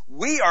call it.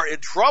 We are in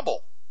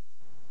trouble.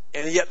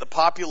 And yet the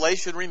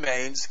population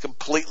remains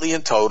completely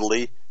and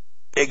totally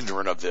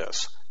ignorant of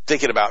this,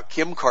 thinking about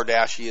Kim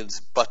Kardashian's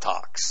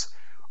buttocks,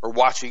 or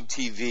watching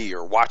TV,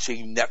 or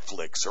watching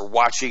Netflix, or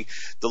watching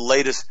the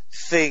latest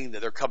thing that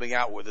they're coming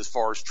out with as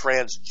far as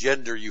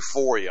transgender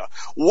euphoria.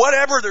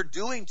 Whatever they're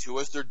doing to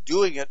us, they're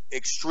doing it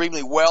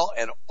extremely well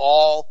and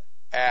all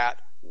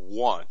at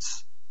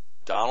once.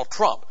 Donald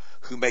Trump,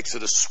 who makes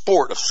it a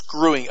sport of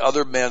screwing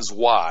other men's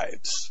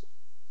wives.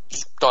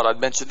 Just thought I'd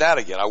mention that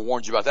again. I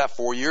warned you about that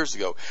 4 years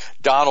ago.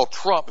 Donald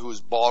Trump, who was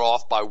bought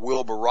off by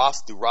Wilbur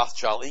Ross through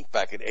Rothschild Inc.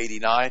 back in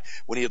 '89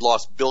 when he had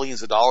lost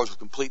billions of dollars, was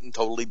complete and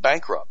totally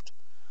bankrupt.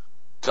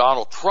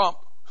 Donald Trump,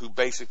 who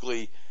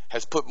basically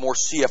has put more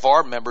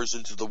CFR members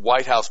into the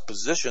White House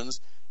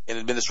positions and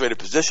administrative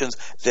positions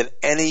than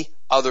any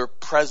other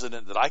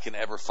president that I can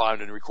ever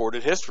find in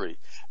recorded history.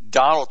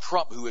 Donald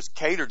Trump, who has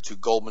catered to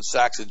Goldman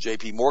Sachs and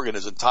JP Morgan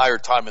his entire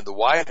time in the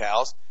White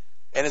House,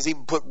 and has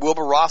even put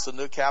Wilbur Ross in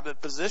the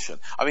cabinet position.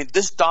 I mean,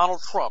 this Donald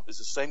Trump is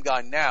the same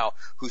guy now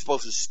who's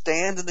supposed to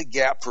stand in the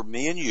gap for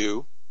me and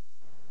you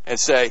and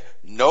say,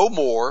 no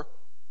more,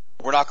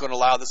 we're not going to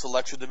allow this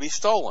election to be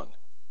stolen.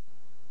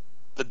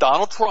 The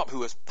Donald Trump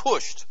who has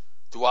pushed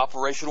through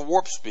Operation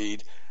Warp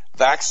Speed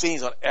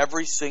vaccines on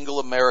every single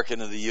American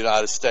in the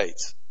United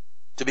States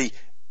to be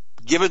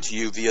given to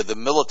you via the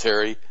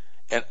military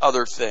and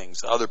other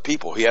things, other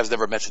people. He has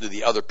never mentioned who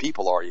the other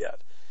people are yet.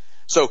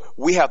 So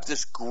we have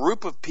this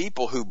group of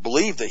people who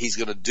believe that he's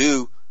going to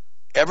do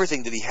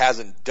everything that he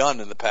hasn't done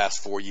in the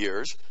past 4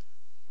 years.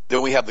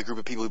 Then we have the group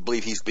of people who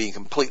believe he's being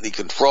completely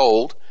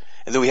controlled.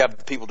 And then we have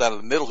the people down in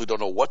the middle who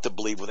don't know what to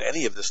believe with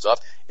any of this stuff.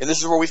 And this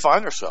is where we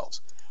find ourselves.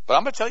 But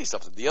I'm going to tell you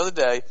something. The other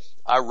day,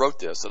 I wrote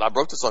this, and I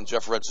wrote this on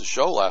Jeff Rentz's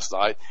show last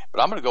night,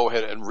 but I'm going to go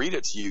ahead and read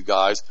it to you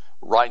guys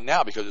right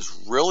now because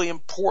it's really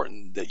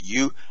important that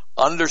you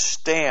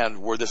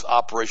understand where this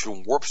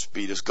Operation Warp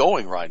Speed is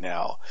going right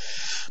now.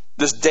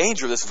 This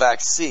danger of this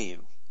vaccine,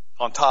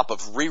 on top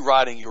of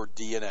rewriting your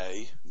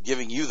DNA,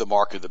 giving you the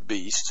mark of the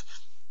beast,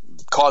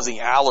 causing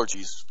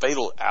allergies,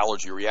 fatal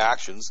allergy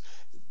reactions,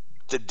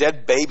 the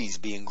dead babies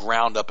being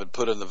ground up and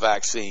put in the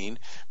vaccine,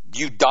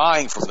 you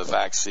dying from the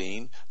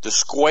vaccine, the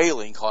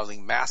squalene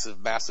causing massive,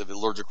 massive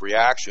allergic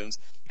reactions,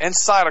 and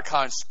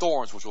cytokine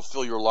storms, which will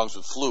fill your lungs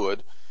with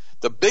fluid.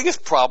 The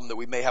biggest problem that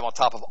we may have on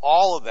top of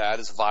all of that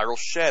is viral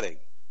shedding.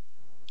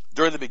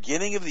 During the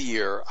beginning of the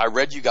year, I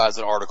read you guys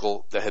an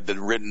article that had been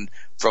written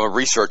from a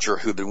researcher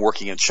who had been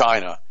working in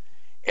China,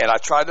 and I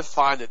tried to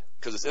find it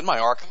because it's in my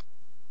archive.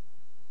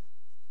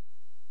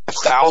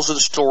 1,000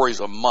 stories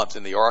a month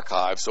in the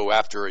archive. So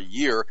after a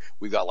year,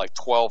 we've got like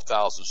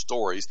 12,000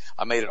 stories.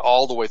 I made it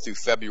all the way through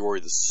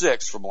February the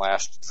 6th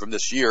from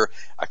this year.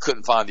 I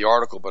couldn't find the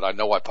article, but I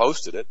know I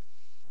posted it.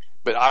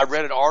 But I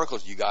read an article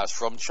to you guys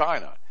from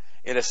China,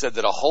 and it said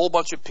that a whole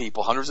bunch of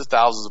people, hundreds of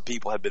thousands of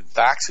people, had been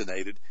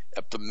vaccinated,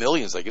 up to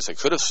millions, I guess I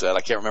could have said,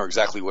 I can't remember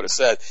exactly what it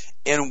said,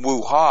 in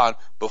Wuhan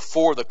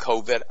before the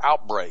COVID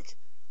outbreak.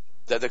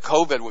 That the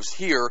COVID was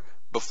here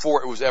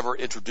before it was ever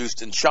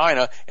introduced in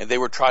China, and they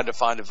were trying to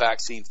find a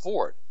vaccine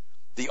for it.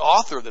 The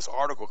author of this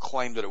article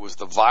claimed that it was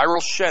the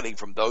viral shedding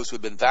from those who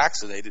had been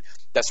vaccinated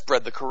that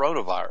spread the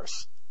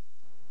coronavirus.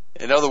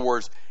 In other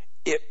words,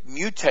 it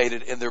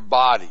mutated in their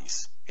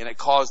bodies, and it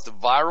caused the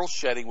viral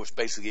shedding, which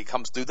basically it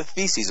comes through the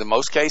feces in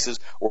most cases,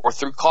 or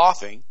through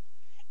coughing,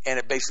 and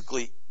it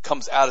basically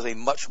comes out as a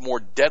much more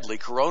deadly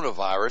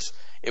coronavirus,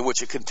 in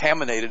which it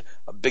contaminated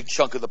a big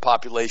chunk of the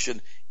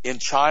population in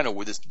China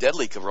with this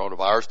deadly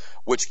coronavirus,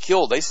 which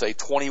killed, they say,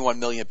 21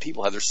 million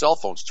people, had their cell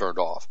phones turned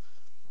off.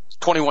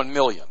 21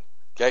 million.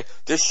 Okay?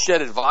 This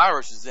shedded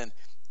virus is then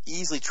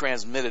easily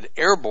transmitted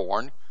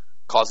airborne,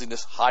 causing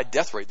this high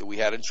death rate that we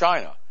had in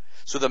China.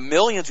 So the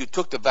millions who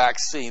took the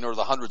vaccine, or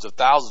the hundreds of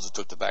thousands who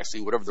took the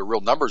vaccine, whatever the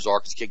real numbers are,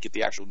 because you can't get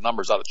the actual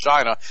numbers out of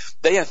China,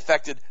 they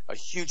infected a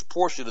huge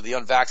portion of the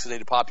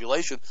unvaccinated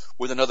population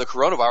with another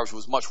coronavirus that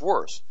was much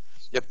worse.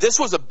 If this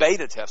was a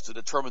beta test to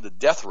determine the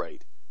death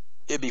rate,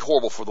 it'd be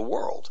horrible for the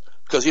world.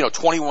 Because,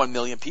 21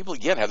 million people,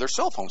 again, have their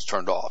cell phones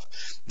turned off.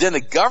 Then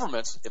the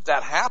governments, if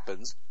that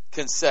happens,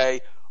 can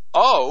say,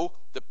 oh,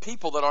 the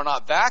people that are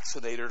not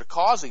vaccinated are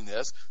causing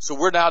this, so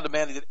we're now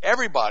demanding that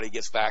everybody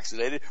gets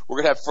vaccinated. We're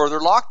going to have further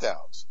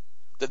lockdowns.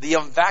 That the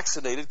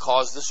unvaccinated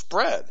caused the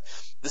spread.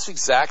 This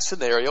exact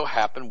scenario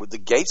happened with the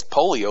Gates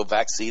polio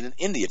vaccine in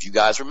India, if you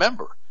guys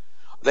remember.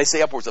 They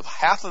say upwards of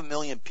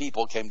 500,000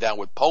 people came down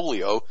with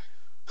polio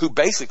who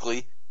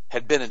basically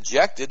had been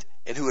injected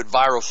and who had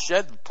viral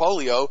shed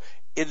polio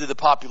into the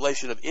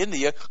population of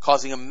India,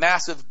 causing a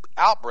massive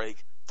outbreak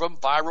from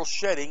viral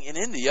shedding in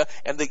India,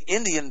 and the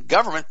Indian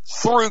government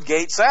threw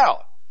Gates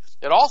out.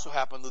 It also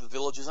happened to the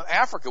villages in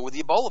Africa with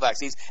the Ebola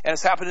vaccines, and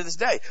it's happened to this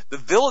day. The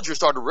villagers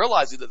started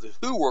realizing that the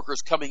WHO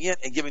workers coming in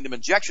and giving them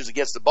injections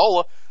against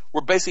Ebola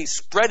were basically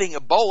spreading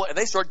Ebola, and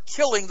they started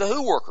killing the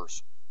WHO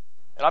workers.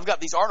 And I've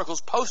got these articles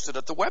posted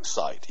at the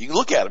website. You can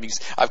look at them.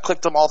 I've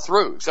clicked them all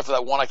through, except for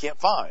that one I can't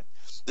find.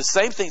 The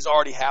same thing's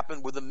already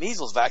happened with the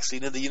measles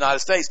vaccine in the United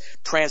States,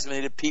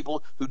 transmitted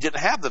people who didn't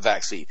have the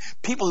vaccine.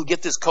 People who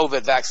get this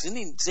COVID vaccine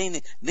need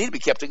to be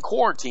kept in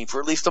quarantine for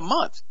at least a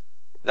month.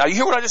 Now, you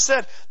hear what I just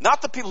said?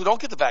 Not the people who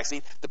don't get the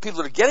vaccine, the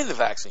people that are getting the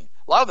vaccine.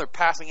 A lot of them are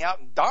passing out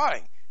and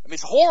dying. I mean,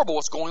 it's horrible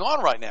what's going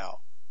on right now.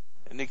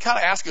 And you kind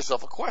of ask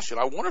yourself a question.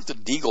 I wonder if the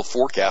Deagle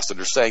forecast that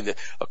are saying that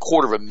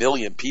 250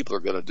 million people are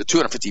going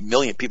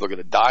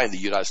to die in the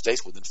United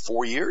States within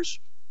 4 years?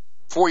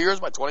 4 years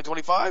by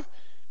 2025?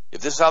 If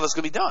this is how this is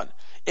going to be done.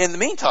 In the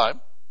meantime,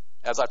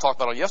 as I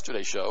talked about on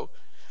yesterday's show,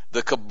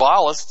 the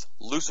Kabbalists,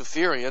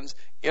 Luciferians,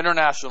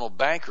 international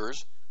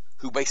bankers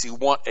who basically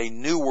want a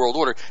new world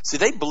order. See,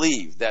 they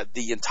believe that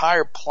the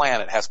entire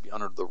planet has to be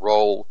under the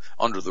rule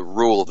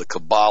of the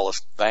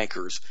Kabbalist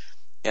bankers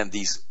and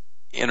these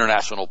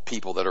international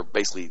people that are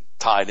basically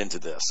tied into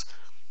this.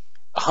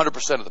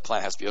 100% of the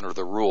planet has to be under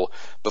their rule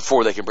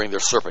before they can bring their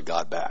serpent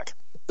god back.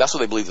 That's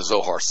what they believe the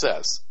Zohar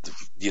says.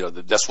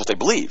 That's what they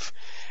believe.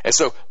 And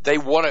so they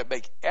want to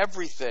make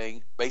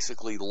everything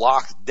basically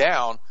locked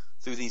down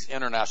through these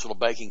international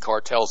banking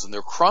cartels and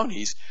their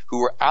cronies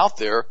who are out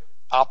there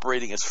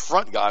operating as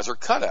front guys or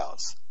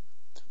cutouts.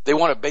 They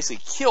want to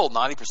basically kill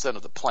 90%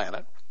 of the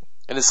planet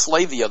and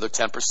enslave the other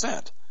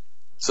 10%.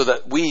 So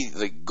that we,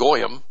 the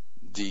goyim,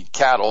 the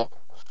cattle,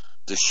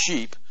 the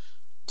sheep,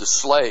 the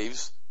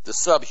slaves, the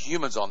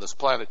subhumans on this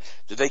planet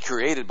that they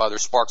created by their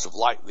sparks of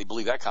light, they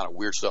believe that kind of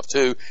weird stuff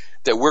too,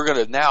 that we're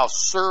going to now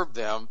serve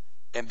them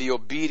and be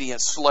obedient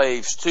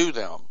slaves to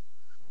them.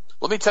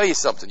 Let me tell you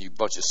something, you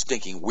bunch of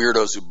stinking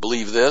weirdos who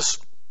believe this.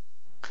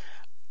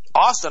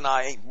 Austin and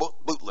I ain't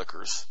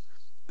bootlickers.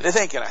 This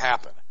ain't going to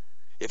happen.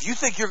 If you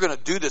think you're going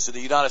to do this in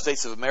the United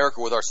States of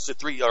America with our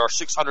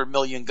 600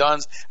 million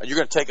guns and you're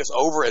going to take us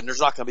over and there's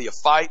not going to be a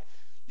fight,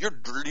 you're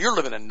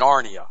living in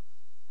Narnia.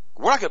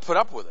 We're not going to put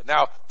up with it.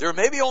 Now, there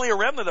may be only a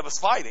remnant of us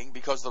fighting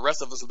because the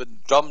rest of us have been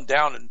dumbed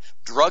down and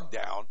drugged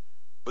down,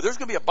 but there's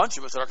going to be a bunch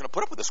of us that aren't going to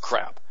put up with this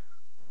crap.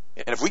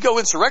 And if we go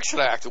Insurrection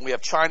Act and we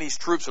have Chinese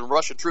troops and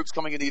Russian troops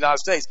coming into the United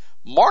States,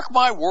 mark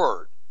my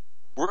word,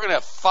 we're going to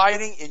have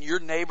fighting in your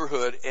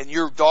neighborhood and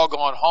your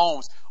doggone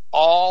homes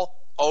all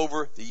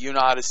over the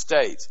United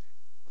States.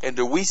 And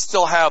do we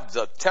still have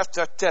the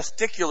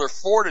testicular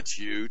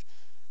fortitude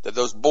that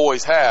those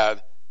boys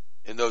had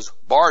in those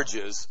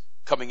barges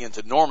coming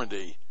into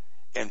Normandy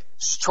and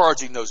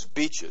charging those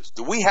beaches?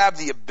 Do we have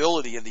the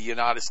ability in the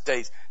United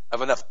States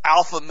of enough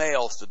alpha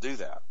males to do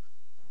that?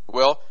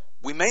 Well,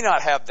 we may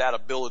not have that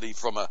ability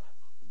from an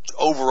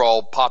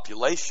overall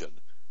population,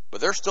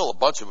 but there's still a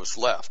bunch of us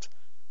left.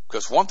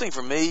 Because one thing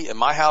for me and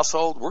my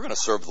household, we're going to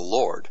serve the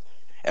Lord.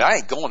 And I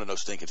ain't going to no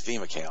stinking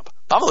FEMA camp.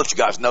 I'm going to let you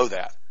guys know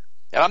that.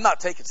 And I'm not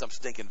taking some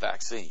stinking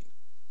vaccine.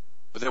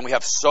 But then we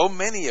have so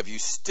many of you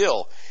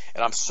still,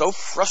 and I'm so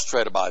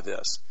frustrated by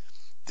this.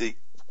 The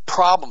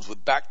problems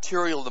with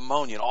bacterial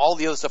pneumonia and all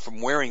the other stuff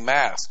from wearing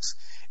masks.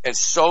 And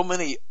so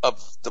many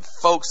of the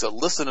folks that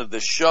listen to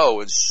this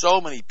show and so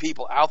many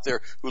people out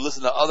there who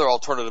listen to other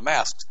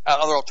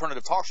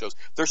alternative talk shows,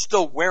 they're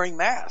still wearing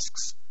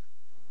masks.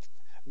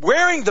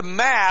 Wearing the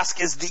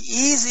mask is the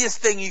easiest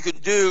thing you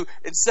could do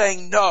in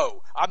saying,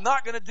 no, I'm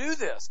not going to do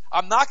this.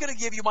 I'm not going to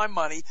give you my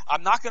money.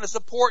 I'm not going to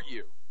support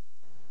you.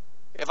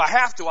 If I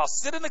have to, I'll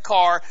sit in the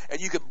car and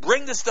you can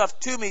bring the stuff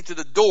to me to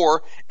the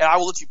door and I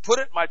will let you put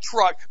it in my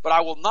truck, but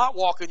I will not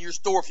walk in your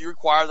store if you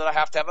require that I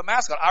have to have a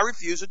mask on. I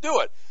refuse to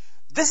do it.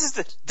 This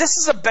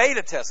is a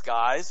beta test,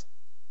 guys.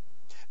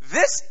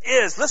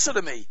 Listen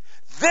to me.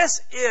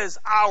 This is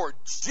our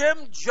Jim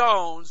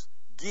Jones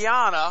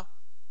Guyana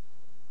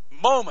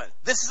moment.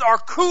 This is our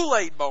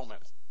Kool-Aid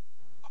moment.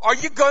 Are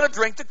you going to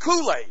drink the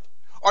Kool-Aid?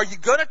 Are you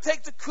going to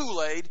take the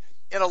Kool-Aid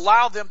and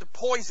allow them to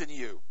poison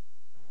you?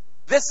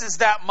 This is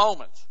that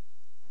moment.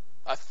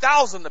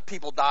 1,000 of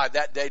people died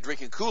that day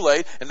drinking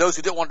Kool-Aid, and those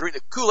who didn't want to drink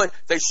the Kool-Aid,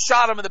 they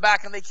shot them in the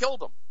back and they killed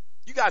them.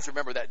 You guys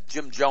remember that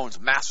Jim Jones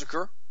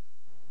massacre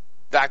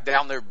back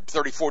down there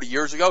 30, 40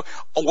 years ago?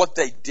 On what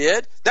they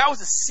did? That was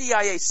a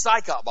CIA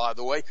psyop, by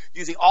the way,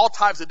 using all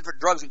types of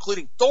different drugs,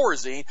 including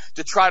Thorazine,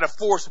 to try to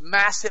force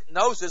mass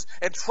hypnosis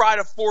and try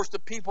to force the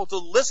people to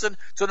listen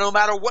to no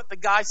matter what the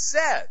guy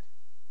said.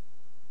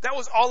 That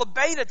was all a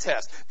beta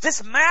test.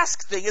 This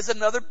mask thing is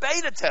another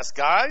beta test,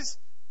 guys.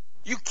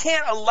 You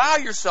can't allow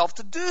yourself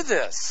to do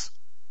this.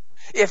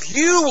 If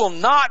you will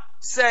not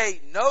say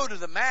no to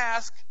the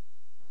mask,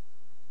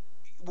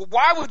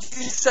 why would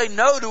you say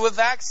no to a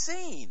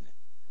vaccine?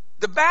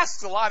 The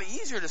mask's a lot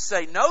easier to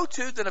say no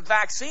to than a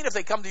vaccine if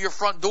they come to your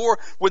front door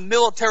with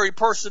military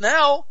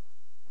personnel.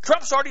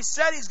 Trump's already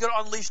said he's going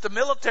to unleash the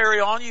military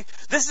on you.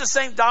 This is the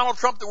same Donald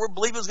Trump that we're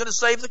believing is going to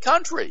save the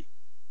country.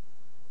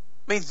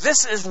 I mean,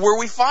 this is where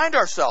we find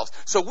ourselves.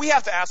 So we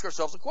have to ask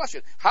ourselves a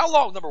question. How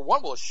long, number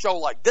one, will a show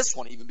like this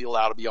one even be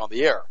allowed to be on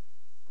the air?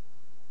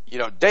 You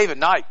know, David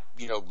Knight,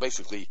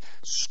 basically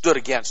stood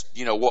against,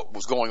 what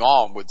was going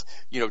on with,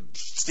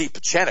 Steve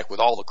Pachenik with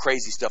all the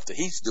crazy stuff that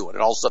he's doing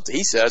and all the stuff that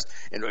he says.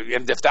 And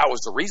if that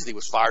was the reason he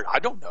was fired, I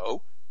don't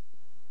know.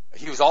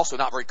 He was also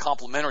not very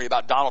complimentary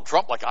about Donald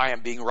Trump like I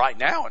am being right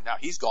now, and now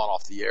he's gone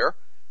off the air.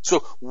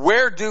 So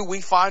where do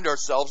we find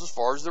ourselves as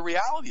far as the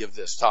reality of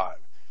this time?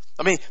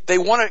 I mean, they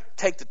want to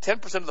take the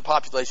 10% of the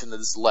population that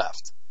is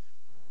left,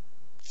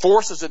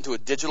 force us into a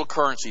digital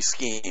currency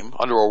scheme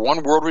under a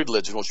one world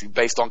religion, which will be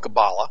based on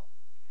Kabbalah,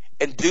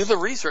 and do the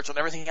research on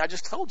everything I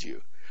just told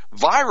you.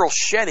 Viral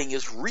shedding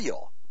is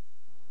real.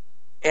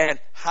 And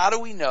how do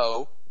we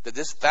know that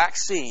this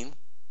vaccine,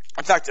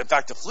 in fact,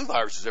 the flu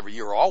viruses every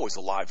year are always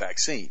a live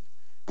vaccine,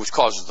 which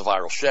causes the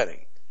viral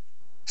shedding.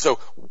 So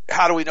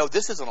how do we know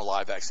this isn't a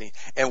live vaccine?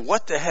 And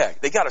what the heck?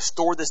 They got to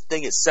store this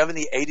thing at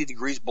 70, 80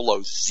 degrees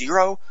below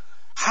zero?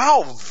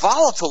 How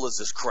volatile is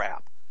this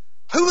crap?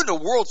 Who in the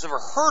world's ever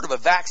heard of a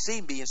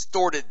vaccine being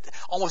stored at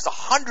almost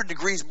 100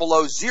 degrees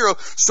below zero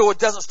so it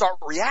doesn't start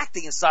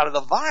reacting inside of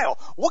the vial?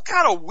 What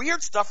kind of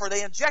weird stuff are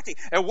they injecting?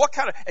 And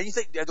you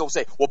think, they'll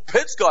say, well,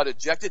 Pitts got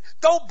injected.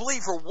 Don't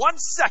believe for 1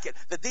 second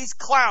that these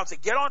clowns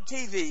that get on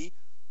TV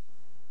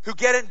who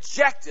get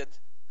injected,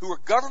 who are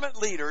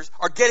government leaders,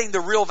 are getting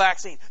the real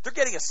vaccine. They're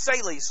getting a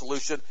saline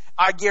solution.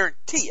 I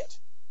guarantee it.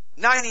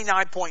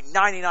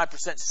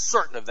 99.99%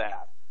 certain of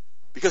that.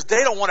 Because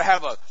they don't want to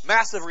have a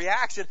massive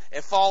reaction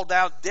and fall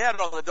down dead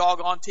on the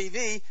doggone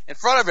TV in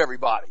front of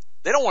everybody.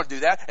 They don't want to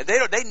do that, and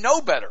they know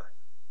better.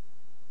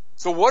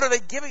 So what are they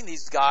giving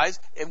these guys,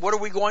 and what are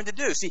we going to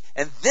do? See,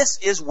 and this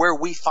is where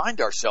we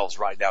find ourselves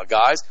right now,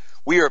 guys.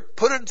 We are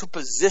put into a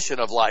position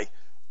of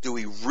do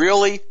we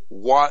really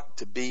want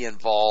to be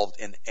involved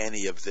in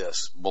any of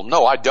this? Well,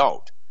 no, I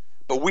don't.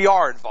 But we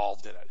are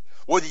involved in it.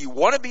 Whether you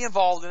want to be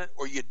involved in it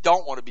or you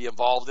don't want to be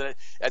involved in it,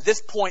 at this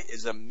point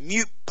is a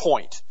moot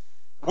point.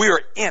 We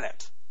are in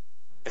it.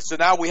 And so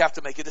now we have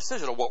to make a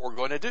decision on what we're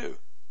going to do.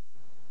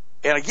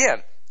 And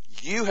again,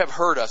 you have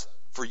heard us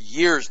for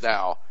years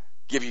now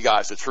give you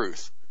guys the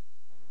truth.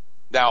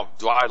 Now,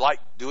 do I like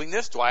doing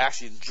this? Do I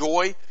actually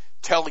enjoy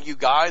telling you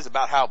guys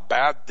about how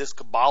bad this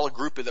Kabbalah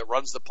group that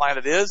runs the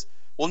planet is?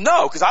 Well,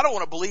 no, because I don't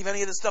want to believe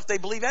any of the stuff they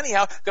believe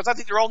anyhow, because I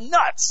think they're all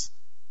nuts.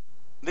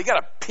 They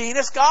got a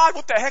penis god?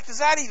 What the heck does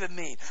that even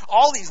mean?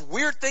 All these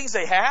weird things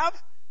they have?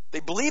 They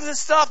believe this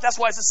stuff? That's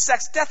why it's a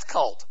sex death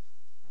cult.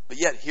 But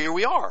yet, here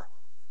we are.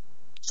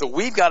 So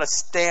we've got to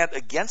stand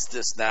against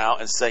this now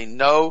and say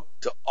no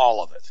to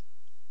all of it.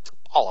 To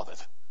all of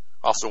it.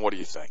 Austin, what do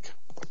you think?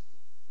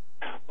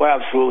 Well,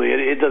 absolutely.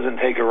 It doesn't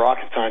take a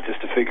rocket scientist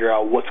to figure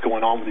out what's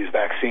going on with these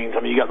vaccines.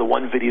 I mean, you got the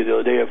one video the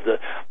other day of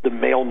the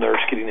male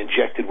nurse getting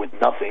injected with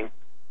nothing.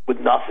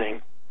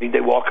 I mean,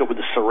 they walk up with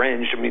a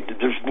syringe. I mean,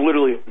 there's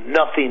literally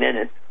nothing in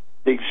it.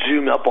 They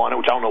zoom up on it,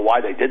 which I don't know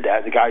why they did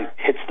that. The guy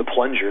hits the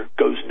plunger,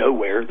 goes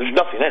nowhere. There's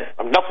nothing in it.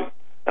 Nothing.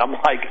 And I'm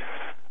like,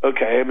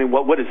 okay, I mean,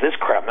 what is this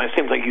crap? And it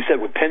seems like you said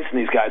with Pence and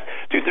these guys,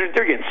 dude,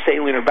 they're getting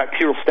saline or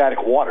bacterial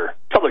static water.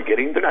 That's all they're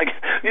getting. They're not.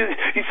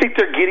 You think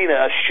they're getting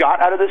a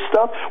shot out of this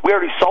stuff? We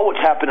already saw what's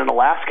happened in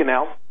Alaska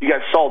now. You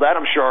guys saw that,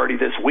 I'm sure, already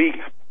this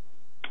week.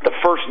 The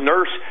first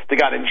nurse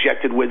that got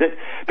injected with it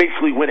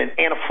basically went in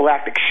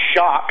anaphylactic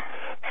shock,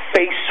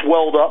 face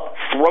swelled up,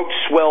 throat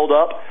swelled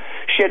up.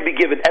 She had to be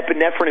given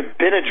epinephrine and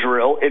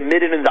Benadryl,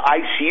 admitted in the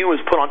ICU,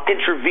 was put on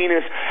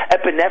intravenous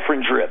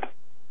epinephrine drip.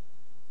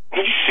 Are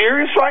you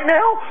serious right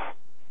now?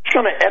 She's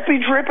on an epi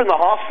drip in the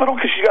hospital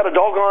because she got a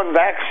doggone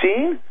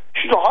vaccine?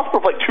 She's in the hospital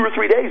for like 2 or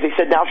 3 days. They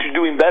said now she's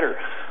doing better.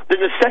 Then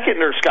the second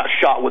nurse got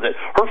shot with it.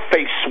 Her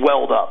face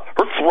swelled up.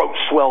 Her throat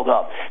swelled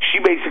up.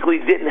 She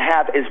basically didn't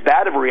have as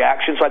bad of a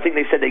reaction, so I think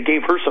they said they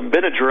gave her some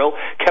Benadryl,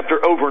 kept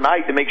her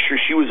overnight to make sure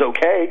she was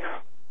okay.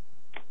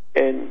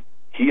 And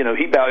he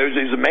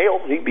was a male.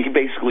 He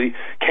basically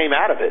came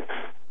out of it.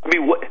 I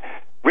mean, what?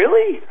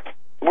 Really?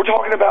 We're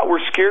talking about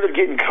we're scared of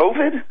getting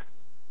COVID?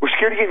 We're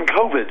scared of getting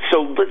COVID,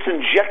 so let's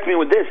inject me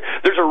with this.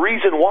 There's a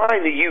reason why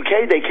in the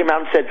UK they came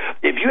out and said,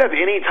 if you have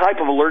any type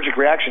of allergic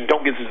reaction,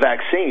 don't get this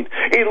vaccine.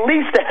 At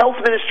least the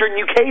health minister in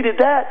the UK did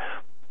that.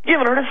 You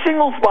haven't heard a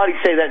single body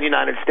say that in the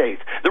United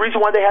States. The reason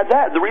why they had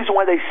that, the reason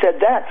why they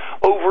said that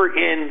over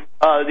in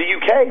the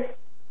UK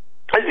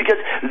is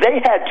because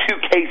they had 2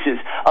 cases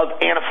of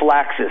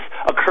anaphylaxis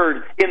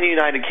occurred in the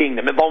United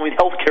Kingdom involving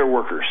healthcare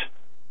workers.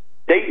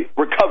 They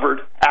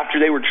recovered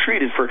after they were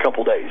treated for a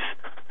couple days.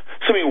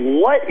 So, I mean,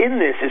 what in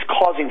this is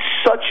causing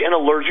such an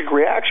allergic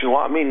reaction?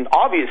 Well, I mean,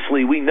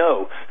 obviously we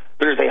know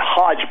there's a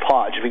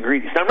hodgepodge of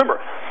ingredients. Now,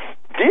 remember,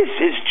 this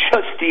is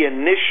just the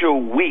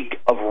initial week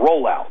of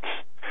rollouts.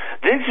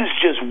 This is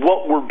just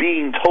what we're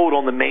being told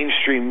on the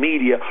mainstream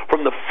media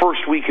from the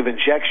first week of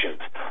injections.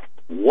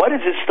 What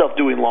is this stuff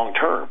doing long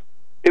term?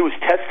 It was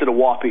tested a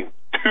whopping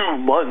 2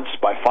 months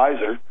by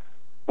Pfizer.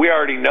 We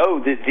already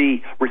know that the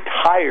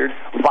retired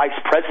vice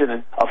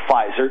president of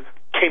Pfizer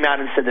came out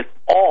and said that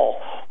all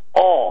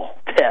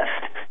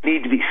tests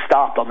need to be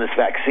stopped on this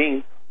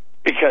vaccine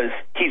because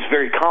he's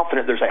very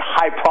confident there's a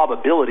high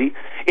probability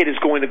it is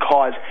going to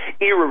cause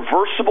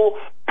irreversible,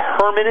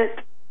 permanent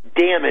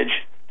damage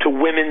to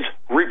women's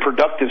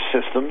reproductive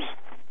systems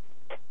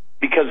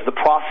because the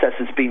process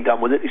is being done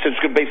with it. He said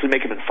it's going to basically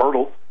make them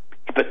infertile,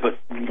 but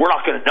we're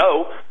not going to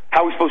know.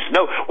 How are we supposed to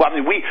know? Well, I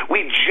mean,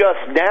 we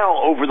just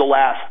now, over the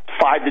last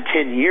 5 to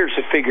 10 years,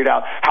 have figured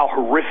out how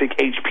horrific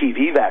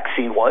HPV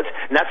vaccine was,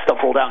 and that stuff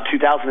rolled out in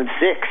 2006.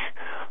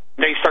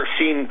 Now you start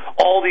seeing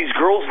all these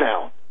girls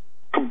now,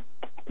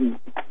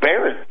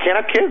 barren, can't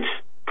have kids,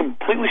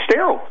 completely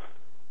sterile.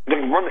 They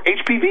run the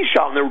HPV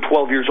shot when they were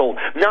 12 years old.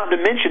 Not to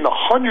mention the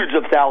hundreds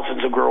of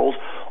thousands of girls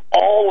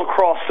all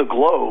across the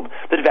globe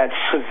that have had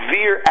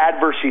severe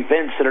adverse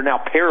events that are now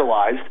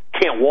paralyzed,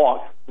 can't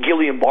walk,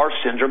 Guillain-Barré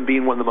syndrome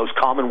being one of the most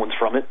common ones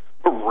from it.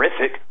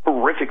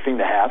 Horrific thing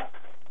to have.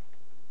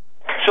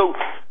 So,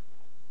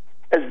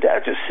 as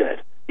Dad just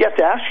said, you have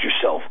to ask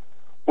yourself,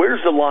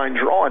 where's the line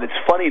drawn? It's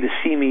funny to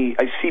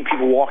I see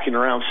people walking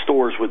around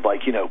stores with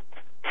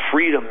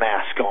freedom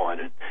mask on,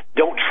 and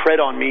don't tread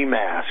on me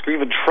mask, or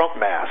even Trump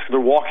mask. They're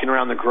walking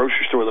around the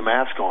grocery store with a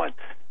mask on.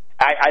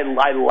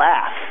 I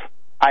laugh.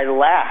 I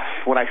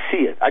laugh when I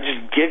see it. I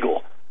just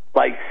giggle,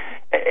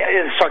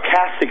 in a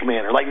sarcastic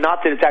manner.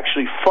 Not that it's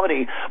actually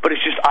funny, but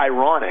it's just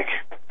ironic.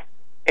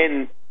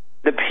 And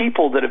the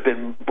people that have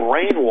been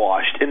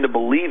brainwashed into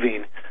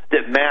believing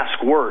that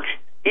masks work,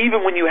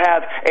 even when you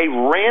have a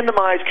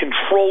randomized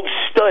controlled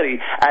study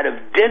out of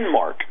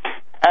Denmark,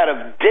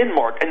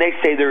 and they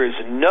say there is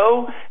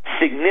no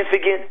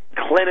significant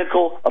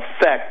clinical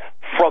effect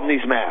from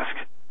these masks.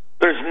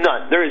 There's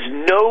none. There is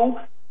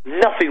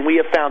nothing we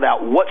have found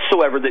out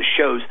whatsoever that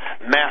shows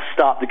masks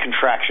stop the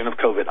contraction of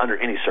COVID under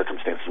any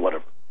circumstances,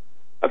 whatever.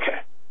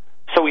 Okay.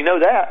 So we know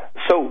that.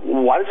 So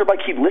why does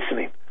everybody keep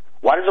listening?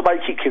 Why does everybody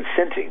keep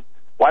consenting?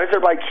 Why does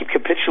everybody keep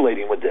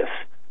capitulating with this?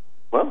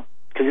 Well,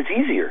 because it's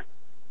easier.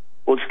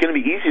 Well, it's going to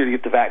be easier to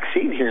get the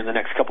vaccine here in the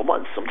next couple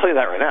months. I'm telling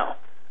you that right now.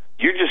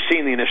 You're just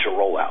seeing the initial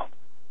rollout.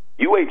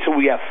 You wait till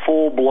we have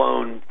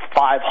full-blown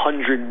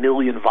 500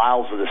 million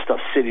vials of this stuff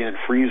sitting in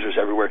freezers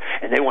everywhere,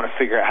 and they want to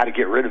figure out how to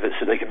get rid of it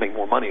so they can make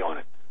more money on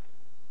it.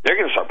 They're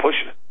going to start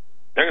pushing it.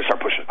 They're going to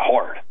start pushing it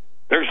hard.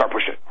 They're going to start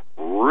pushing it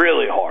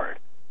really hard.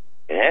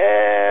 And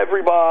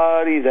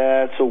everybody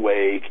that's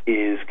awake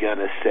is going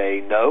to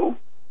say no,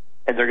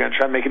 and they're going to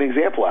try to make an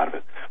example out of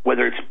it.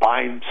 Whether it's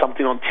buying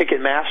something on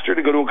Ticketmaster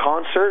to go to a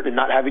concert and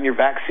not having your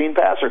vaccine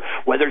pass, or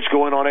whether it's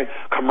going on a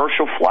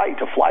commercial flight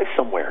to fly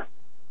somewhere.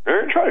 They're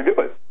going to try to do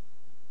it.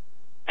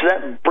 So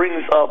that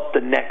brings up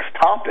the next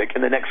topic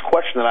and the next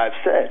question that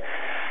I've said.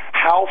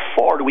 How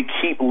far do we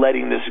keep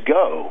letting this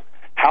go?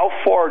 How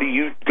far do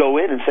you go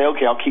in and say,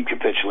 okay, I'll keep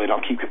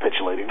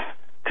capitulating,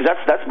 Because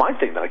that's my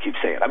thing that I keep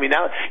saying. I mean,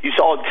 now you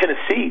saw in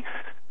Tennessee,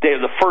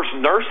 the first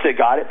nurse that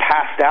got it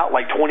passed out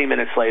 20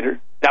 minutes later.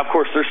 Now, of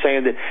course, they're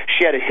saying that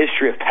she had a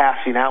history of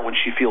passing out when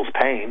she feels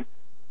pain.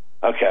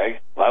 Okay,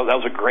 well, that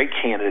was a great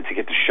candidate to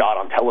get the shot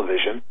on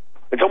television.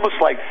 It's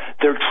almost like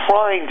they're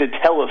trying to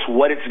tell us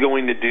what it's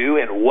going to do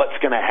and what's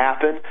going to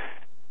happen,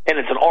 and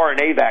it's an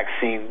RNA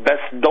vaccine.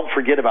 Don't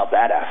forget about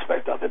that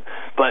aspect of it.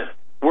 But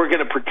we're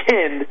going to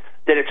pretend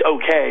that it's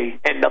okay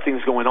and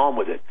nothing's going on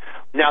with it.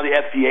 Now the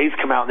FDA's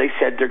come out and they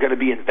said they're going to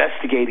be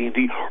investigating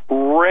the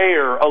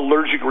rare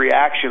allergic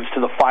reactions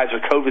to the Pfizer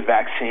COVID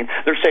vaccine.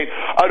 They're saying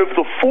out of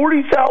the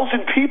 40,000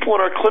 people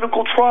in our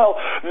clinical trial,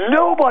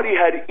 nobody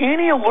had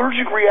any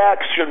allergic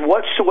reaction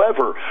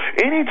whatsoever,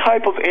 any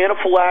type of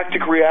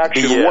anaphylactic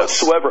reaction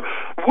whatsoever.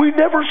 We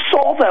never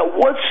saw that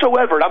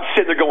whatsoever. And I'm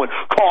sitting there going,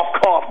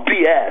 cough, cough,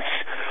 BS.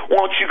 Why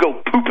don't you go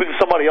poop in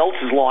somebody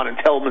else's lawn and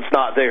tell them it's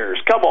not theirs?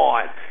 Come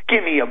on.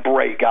 Give me a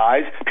break,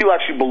 guys. People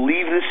actually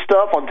believe this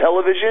stuff on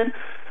television.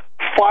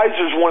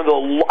 Pfizer's one of the,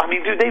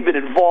 dude, they've been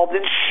involved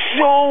in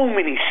so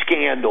many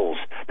scandals.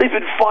 They've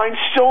been fined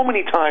so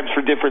many times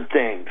for different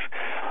things.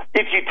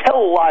 If you tell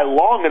a lie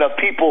long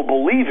enough, people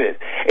believe it.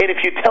 And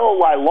if you tell a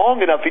lie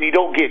long enough and you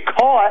don't get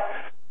caught,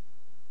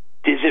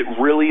 is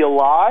it really a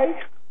lie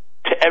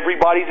to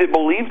everybody that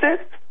believed it?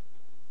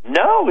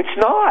 No, it's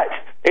not.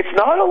 It's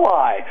not a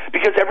lie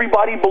because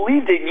everybody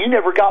believed it and you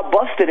never got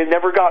busted and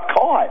never got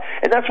caught.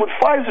 And that's what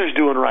Pfizer's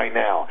doing right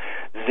now.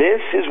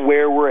 This is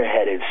where we're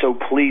headed. So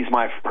please,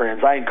 my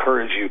friends, I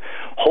encourage you,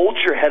 hold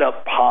your head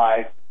up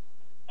high,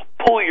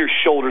 pull your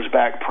shoulders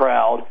back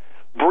proud,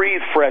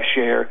 breathe fresh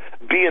air,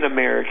 be an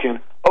American,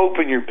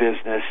 open your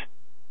business,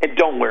 and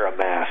don't wear a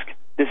mask.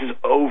 This is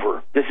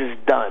over. This is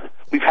done.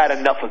 We've had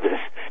enough of this.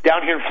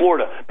 Down here in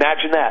Florida,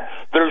 imagine that.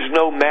 There's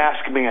no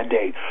mask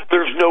mandate.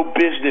 There's no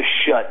business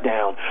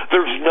shutdown.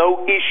 There's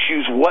no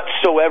issues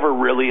whatsoever,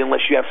 really,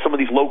 unless you have some of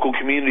these local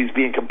communities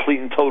being complete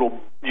and total,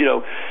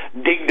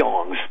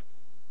 ding-dongs.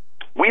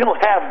 We don't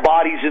have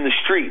bodies in the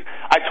street.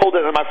 I told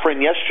that to my friend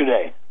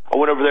yesterday. I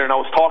went over there and I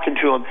was talking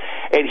to him,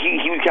 and he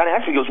kind of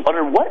asked me, he goes,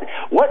 under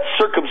what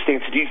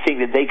circumstances do you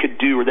think that they could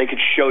do or they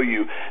could show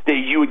you that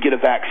you would get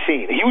a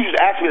vaccine? He was just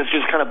asking me this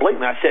just kind of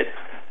blatantly. I said,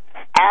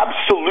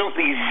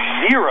 absolutely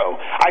zero.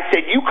 I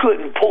said, you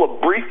couldn't pull a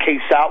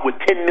briefcase out with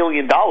 $10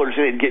 million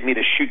in it and get me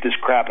to shoot this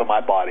crap in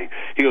my body.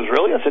 He goes,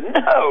 really? I said,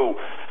 no.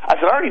 I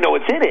said, I already know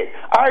what's in it.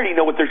 I already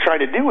know what they're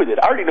trying to do with it.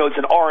 I already know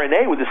it's an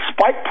RNA with a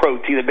spike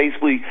protein that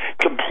basically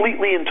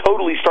completely and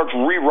totally starts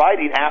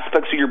rewriting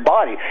aspects of your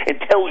body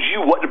and tells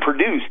you what to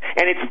produce.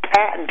 And it's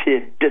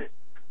patented,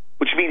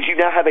 which means you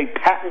now have a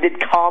patented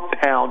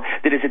compound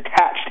that is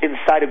attached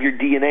inside of your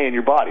DNA in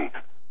your body.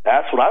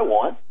 That's what I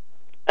want.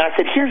 And I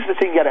said, here's the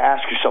thing, you got to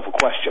ask yourself a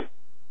question.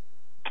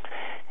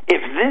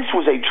 If this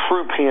was a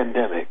true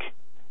pandemic,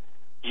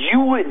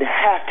 you wouldn't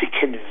have to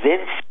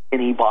convince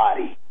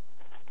anybody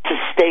to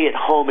stay at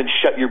home and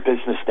shut your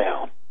business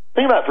down.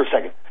 Think about it for a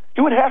second.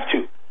 You wouldn't have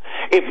to.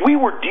 If we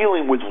were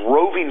dealing with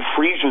roving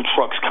freezer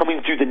trucks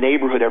coming through the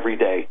neighborhood every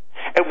day,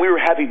 and we were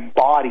having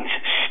bodies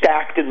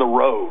stacked in the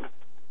road,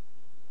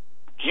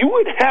 you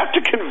wouldn't have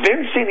to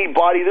convince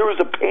anybody there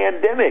was a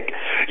pandemic.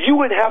 You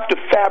wouldn't have to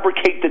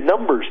fabricate the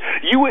numbers.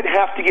 You wouldn't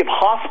have to give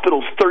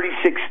hospitals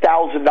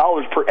 $36,000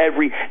 per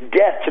every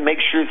death to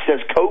make sure it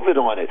says COVID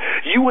on it.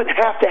 You wouldn't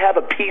have to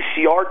have a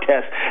PCR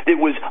test that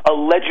was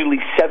allegedly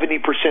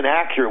 70%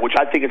 accurate, which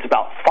I think it's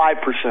about 5%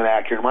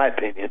 accurate in my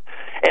opinion,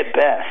 at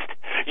best.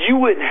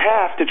 You wouldn't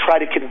have to try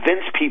to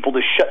convince people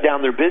to shut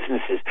down their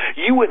businesses.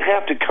 You wouldn't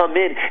have to come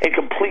in and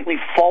completely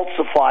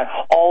falsify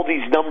all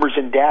these numbers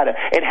and data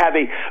and have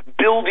a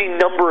building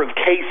number of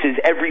cases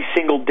every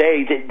single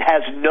day that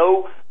has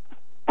no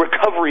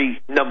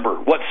recovery number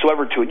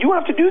whatsoever to it. You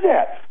don't have to do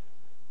that.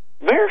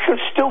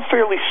 America's still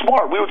fairly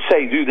smart. We would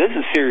say, dude, this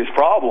is a serious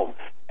problem.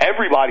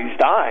 Everybody's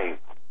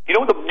dying. You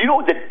know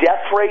what the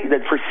death rate,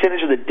 the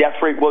percentage of the death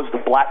rate was,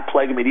 the Black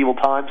Plague in medieval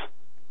times?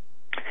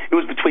 It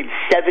was between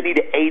 70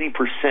 to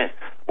 80%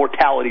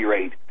 mortality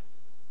rate.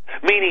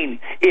 Meaning,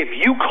 if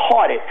you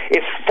caught it,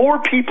 if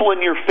 4 people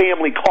in your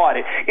family caught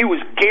it, it was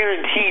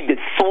guaranteed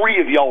that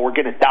 3 of y'all were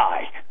going to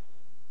die.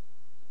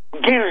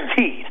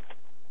 Guaranteed.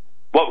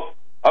 Whoa.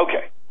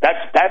 Okay.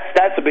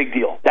 That's a big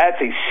deal. That's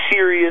a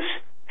serious,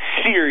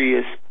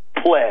 serious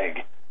plague.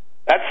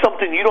 That's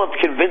something you don't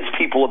have to convince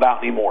people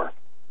about anymore.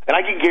 And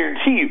I can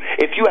guarantee you,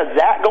 if you had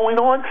that going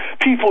on,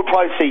 people would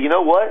probably say, you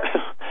know what?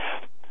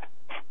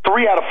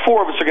 3 out of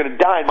 4 of us are going to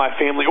die in my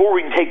family, or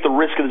we can take the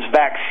risk of this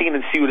vaccine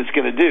and see what it's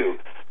going to do.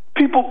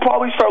 People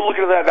probably start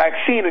looking at that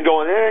vaccine and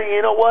going,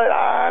 you know what,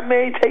 I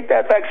may take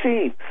that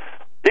vaccine.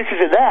 This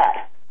isn't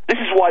that. This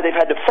is why they've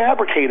had to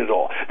fabricate it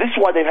all. This is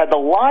why they've had to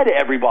lie to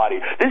everybody.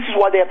 This is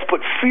why they have to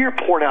put fear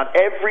porn out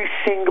every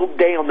single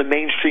day on the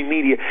mainstream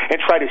media and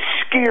try to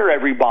scare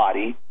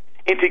everybody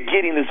into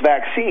getting this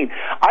vaccine.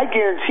 I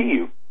guarantee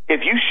you,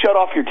 if you shut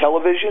off your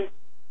television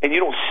and you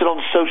don't sit on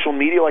social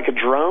media like a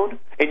drone,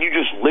 and you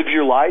just live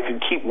your life and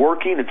keep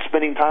working and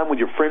spending time with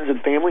your friends and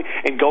family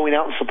and going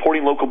out and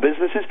supporting local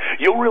businesses,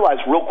 you'll realize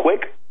real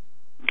quick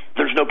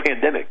there's no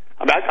pandemic.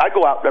 I mean, I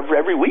go out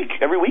every week.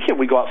 Every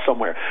weekend we go out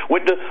somewhere.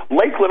 Went to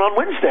Lakeland on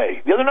Wednesday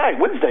night.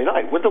 Went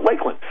to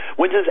Lakeland.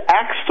 Went to this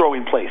axe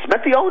throwing place.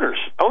 Met the owners.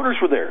 Owners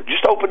were there.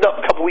 Just opened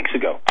up a couple weeks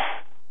ago.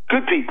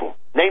 Good people.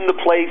 Name the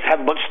place, have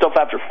a bunch of stuff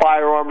after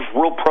firearms,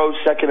 real pro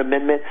Second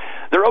Amendment.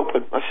 They're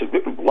open. I said,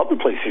 love the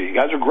place here. You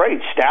guys are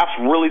great. Staff's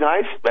really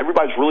nice.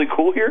 Everybody's really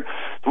cool here.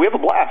 So we have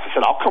a blast. I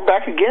said, I'll come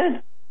back again.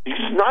 It's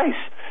just nice.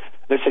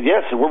 They said,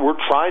 yes, and we're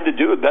trying to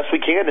do it best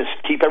we can to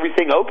keep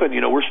everything open.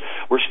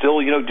 We're still,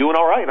 doing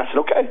all right. And I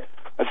said, okay.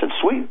 I said,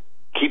 sweet.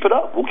 Keep it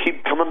up. We'll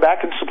keep coming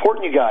back and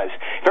supporting you guys.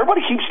 If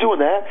everybody keeps doing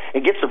that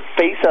and gets their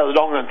face out of the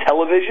dog on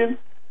television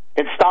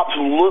and stops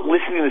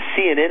listening to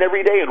CNN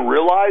every day and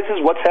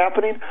realizes what's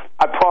happening,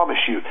 I promise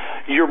you,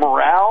 your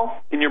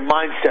morale and your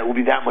mindset will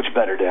be that much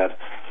better, Dad.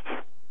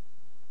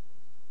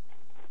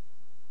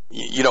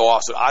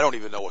 Austin, I don't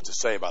even know what to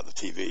say about the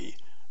TV.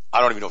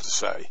 I don't even know what to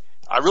say.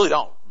 I really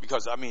don't,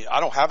 because, I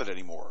don't have it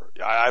anymore.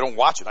 I don't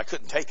watch it. I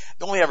couldn't take –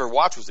 the only I ever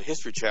watched was the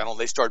History Channel.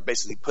 They started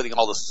basically putting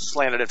all this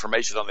slanted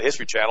information on the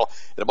History Channel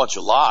and a bunch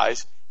of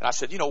lies. And I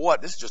said, you know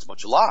what? This is just a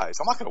bunch of lies.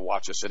 I'm not going to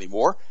watch this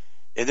anymore.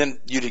 And then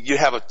you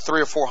have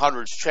 300 or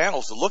 400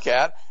 channels to look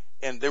at,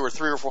 and there were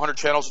 300 or 400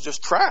 channels of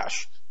just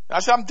trash. And I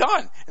said, I'm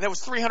done. And that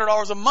was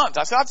 $300 a month.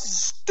 I said, that's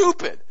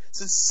stupid.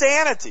 It's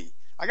insanity.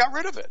 I got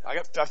rid of it.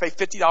 I pay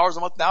 $50 a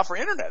month now for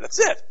internet. That's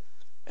it.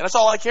 And that's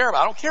all I care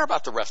about. I don't care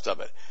about the rest of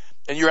it.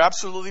 And you're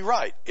absolutely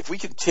right. If we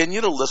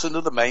continue to listen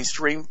to the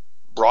mainstream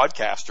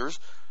broadcasters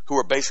who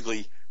are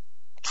basically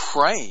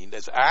trained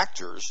as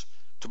actors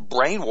to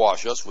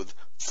brainwash us with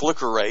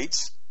flicker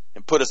rates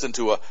and put us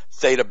into a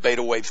theta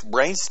beta wave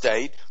brain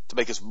state to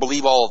make us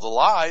believe all of the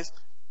lies,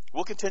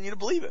 we'll continue to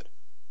believe it.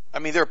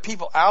 There are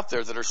people out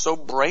there that are so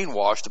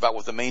brainwashed about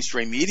what the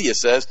mainstream media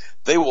says,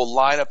 they will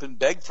line up and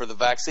beg for the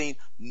vaccine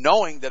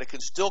knowing that it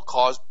can still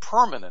cause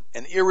permanent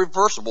and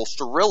irreversible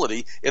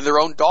sterility in their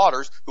own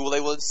daughters who they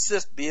will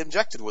insist be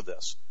injected with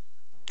this.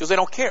 Because they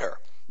don't care.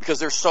 Because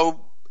they're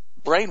so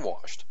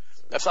brainwashed.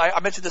 I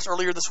mentioned this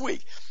earlier this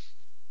week.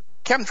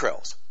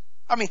 Chemtrails.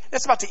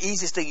 That's about the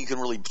easiest thing you can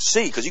really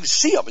see, because you can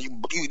see them.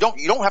 You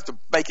don't have to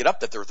make it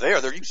up that they're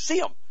there. You can see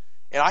them.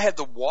 And I had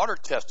the water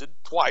tested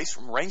twice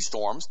from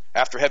rainstorms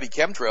after heavy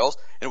chemtrails,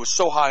 and it was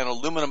so high in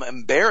aluminum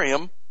and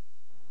barium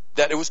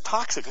that it was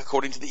toxic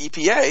according to the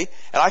EPA.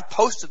 And I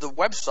posted on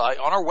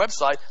our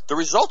website, the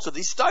results of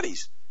these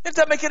studies. It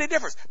doesn't make any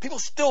difference. People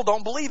still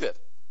don't believe it.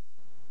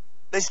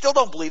 They still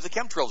don't believe the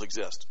chemtrails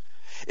exist.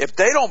 If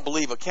they don't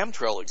believe a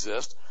chemtrail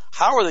exists,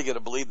 how are they going to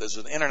believe there's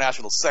an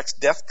international sex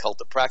death cult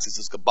that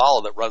practices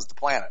Kabbalah that runs the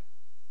planet?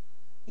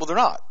 Well, they're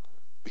not.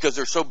 Because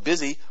they're so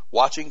busy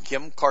watching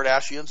Kim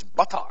Kardashian's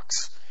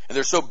buttocks. And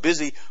they're so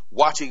busy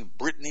watching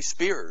Britney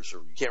Spears. Or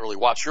you can't really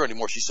watch her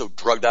anymore. She's so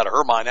drugged out of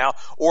her mind now.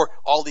 Or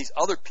all these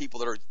other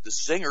people that are the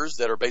singers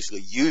that are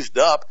basically used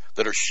up,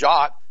 that are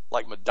shot,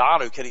 like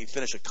Madonna, who can't even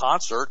finish a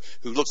concert,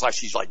 who looks like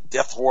she's like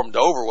deformed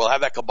over. Well,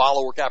 have that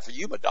Kabbalah work out for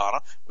you, Madonna.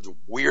 With the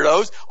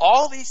weirdos.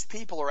 All these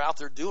people are out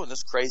there doing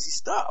this crazy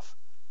stuff.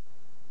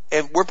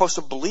 And we're supposed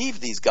to believe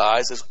these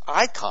guys as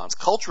icons,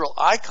 cultural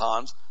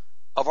icons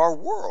of our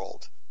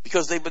world.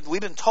 Because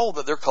we've been told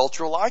that they're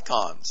cultural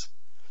icons.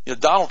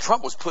 Donald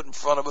Trump was put in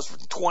front of us for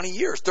 20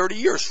 years, 30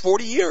 years,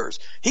 40 years.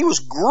 He was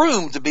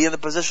groomed to be in the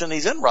position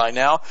he's in right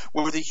now,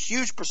 with a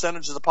huge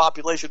percentage of the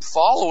population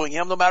following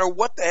him no matter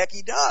what the heck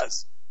he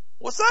does.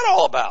 What's that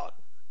all about?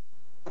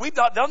 We've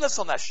not done this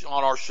on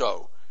our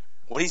show.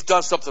 When he's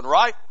done something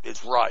right,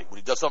 it's right. When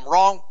he does something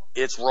wrong,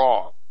 it's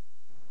wrong.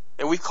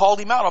 And we called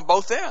him out on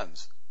both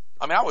ends.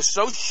 I was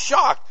so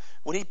shocked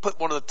when he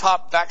put one of the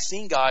top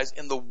vaccine guys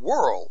in the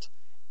world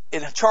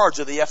in charge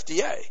of the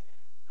FDA.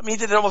 He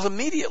did it almost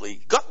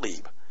immediately.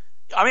 Gottlieb.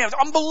 It's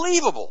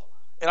unbelievable.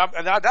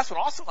 And that's when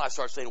Austin and I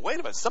started saying, wait a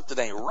minute, something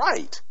ain't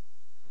right.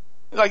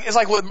 It's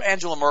like with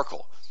Angela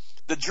Merkel.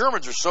 The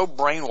Germans are so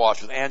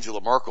brainwashed with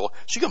Angela Merkel.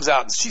 She comes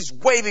out and she's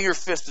waving her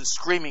fist and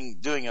screaming,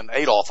 doing an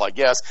Adolf, I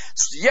guess,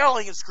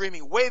 yelling and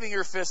screaming, waving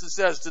her fist and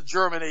says to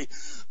Germany,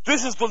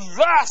 this is the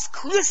last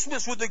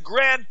Christmas with the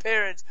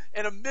grandparents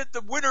and amid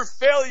the winter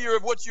failure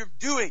of what you're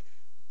doing.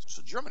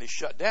 So Germany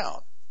shut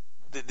down.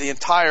 The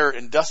entire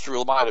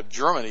industrial might of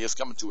Germany is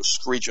coming to a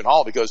screeching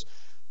halt because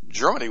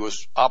Germany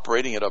was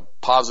operating at a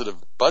positive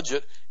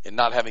budget and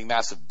not having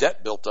massive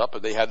debt built up,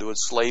 and they had to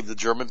enslave the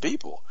German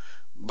people.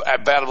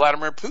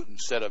 Vladimir Putin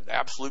said an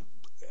absolute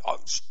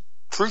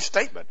true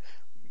statement.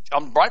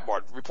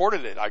 Breitbart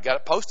reported it. I got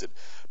it posted.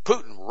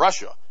 Putin,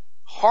 Russia,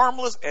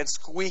 harmless and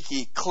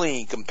squeaky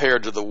clean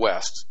compared to the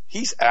West.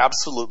 He's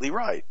absolutely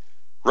right.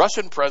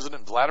 Russian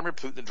President Vladimir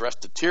Putin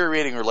addressed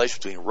deteriorating relations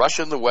between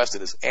Russia and the West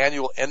at his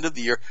annual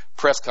end-of-the-year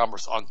press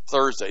conference on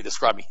Thursday,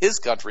 describing his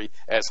country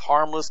as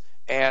harmless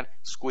and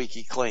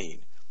squeaky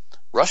clean.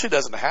 Russia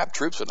doesn't have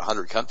troops in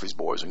 100 countries,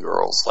 boys and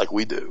girls, like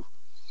we do.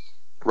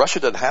 Russia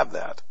doesn't have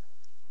that.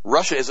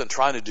 Russia isn't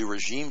trying to do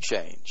regime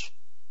change,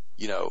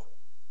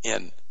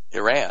 in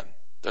Iran.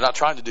 They're not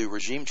trying to do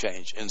regime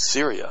change in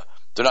Syria.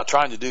 They're not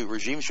trying to do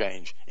regime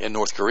change in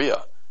North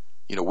Korea.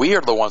 We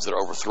are the ones that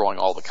are overthrowing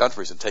all the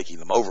countries and taking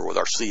them over with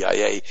our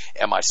CIA,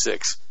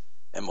 MI6,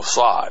 and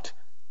Mossad.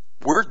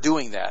 We're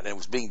doing that, and it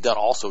was being done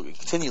also,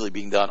 continually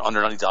being done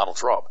under Donald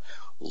Trump.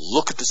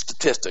 Look at the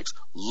statistics.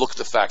 Look at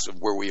the facts of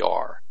where we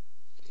are.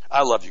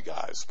 I love you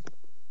guys.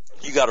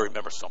 You got to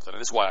remember something, and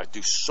this is why I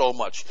do so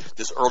much.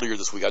 Earlier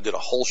this week, I did a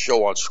whole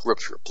show on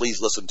Scripture. Please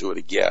listen to it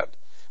again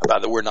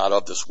about that we're not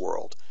of this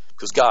world.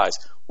 Because, guys,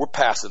 we're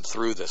passing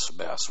through this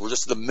mess. We're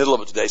just in the middle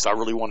of it today, so I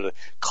really wanted to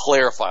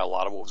clarify a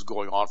lot of what was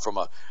going on from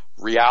a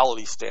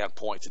reality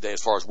standpoint today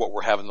as far as what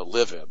we're having to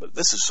live in. But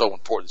this is so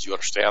important that you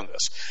understand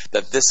this,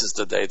 that this is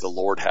the day the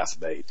Lord hath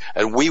made,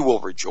 and we will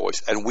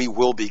rejoice, and we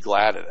will be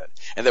glad in it,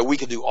 and that we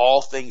can do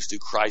all things through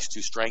Christ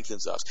who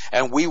strengthens us,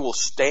 and we will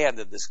stand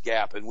in this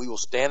gap, and we will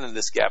stand in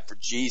this gap for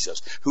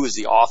Jesus, who is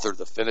the author,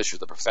 the finisher,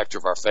 the perfecter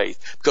of our faith,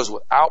 because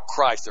without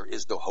Christ there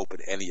is no hope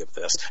in any of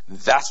this.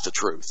 That's the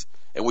truth,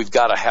 and we've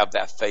got to have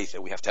that faith,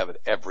 and we have to have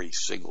it every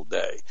single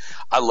day.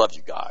 I love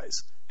you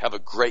guys. Have a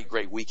great,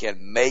 great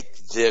weekend.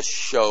 Make this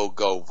show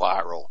go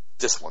viral.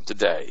 This one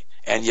today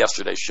and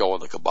yesterday's show on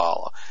the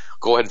Kabbalah.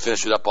 Go ahead and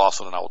finish it up,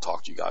 Austin, and I will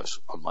talk to you guys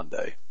on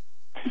Monday.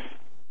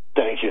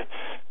 Thank you.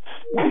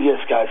 Yes,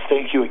 guys,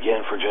 thank you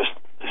again for just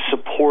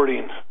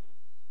supporting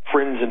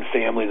friends and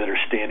family that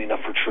are standing up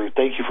for truth.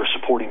 Thank you for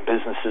supporting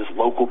businesses,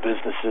 local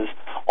businesses,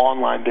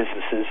 online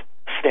businesses,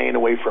 staying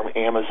away from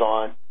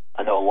Amazon.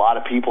 I know a lot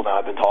of people now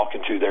I've been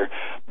talking to,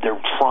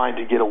 they're trying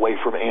to get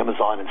away from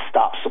Amazon and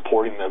stop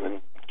supporting them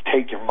and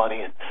take your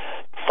money and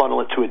funnel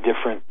it to a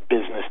different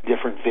business,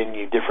 different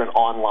venue, different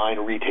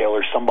online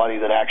retailer, somebody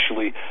that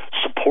actually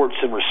supports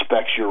and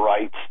respects your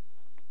rights.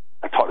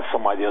 I talked to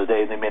somebody the other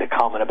day, and they made a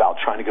comment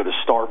about trying to go to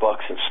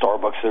Starbucks, and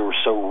Starbucks, they were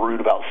so rude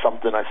about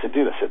something. I said,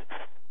 dude,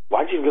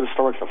 why'd you even go to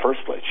Starbucks in the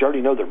first place? You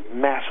already know they're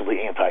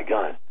massively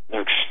anti-gun.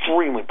 They're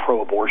extremely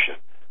pro-abortion.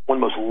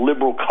 One of the most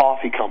liberal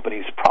coffee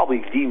companies,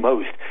 probably the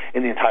most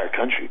in the entire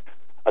country.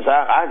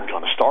 I haven't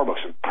gone to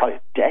Starbucks in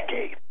probably a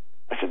decade.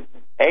 I said,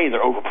 A,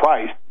 they're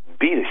overpriced.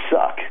 B, they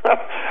suck.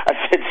 I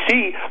said,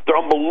 C, they're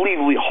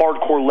unbelievably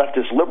hardcore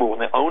leftist liberal. When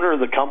the owner of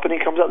the company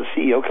comes out, the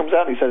CEO comes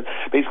out, and he said,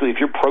 basically,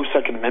 if you're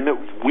pro-Second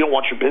Amendment, we don't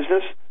want your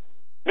business.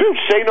 Dude,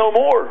 say no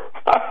more.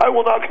 I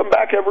will not come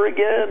back ever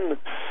again.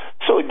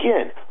 So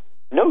again,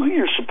 know who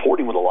you're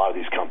supporting with a lot of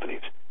these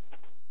companies.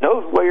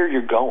 Know where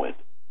you're going.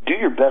 Do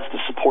your best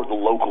to support the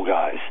local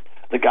guys,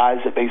 the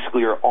guys that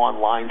basically are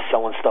online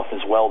selling stuff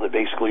as well, that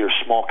basically are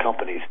small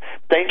companies.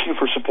 Thank you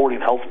for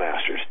supporting Health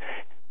Masters.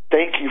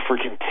 Thank you for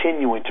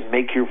continuing to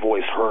make your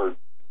voice heard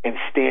and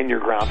stand your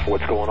ground for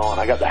what's going on.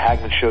 I got the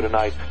Hagman Show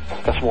tonight.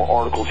 Got some more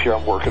articles here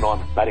I'm working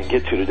on I didn't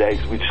get to today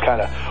because we just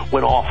kind of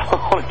went off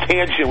on a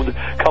tangent with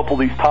a couple of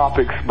these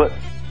topics. But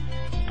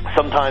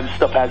sometimes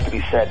stuff has to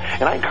be said.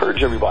 And I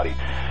encourage everybody,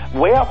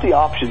 weigh out the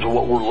options of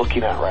what we're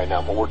looking at right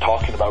now, what we're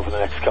talking about for the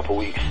next couple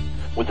of weeks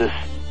with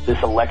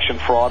this election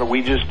fraud. Do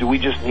we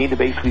just need to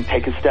basically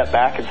take a step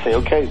back and say,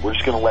 okay, we're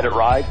just going to let it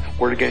ride?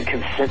 We're going to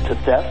consent to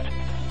theft?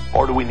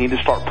 Or do we need to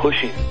start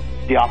pushing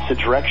the opposite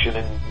direction,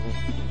 and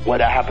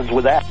what happens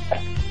with that?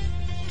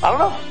 I don't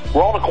know.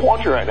 We're all in a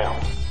quandary right now.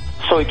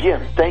 So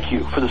again, thank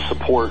you for the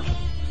support.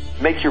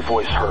 Make your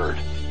voice heard.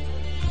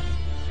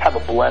 Have a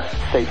blessed,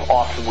 safe,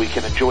 awesome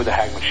weekend. Enjoy the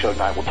Hagman Show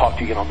tonight. We'll talk to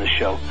you again on this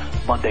show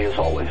Monday as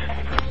always.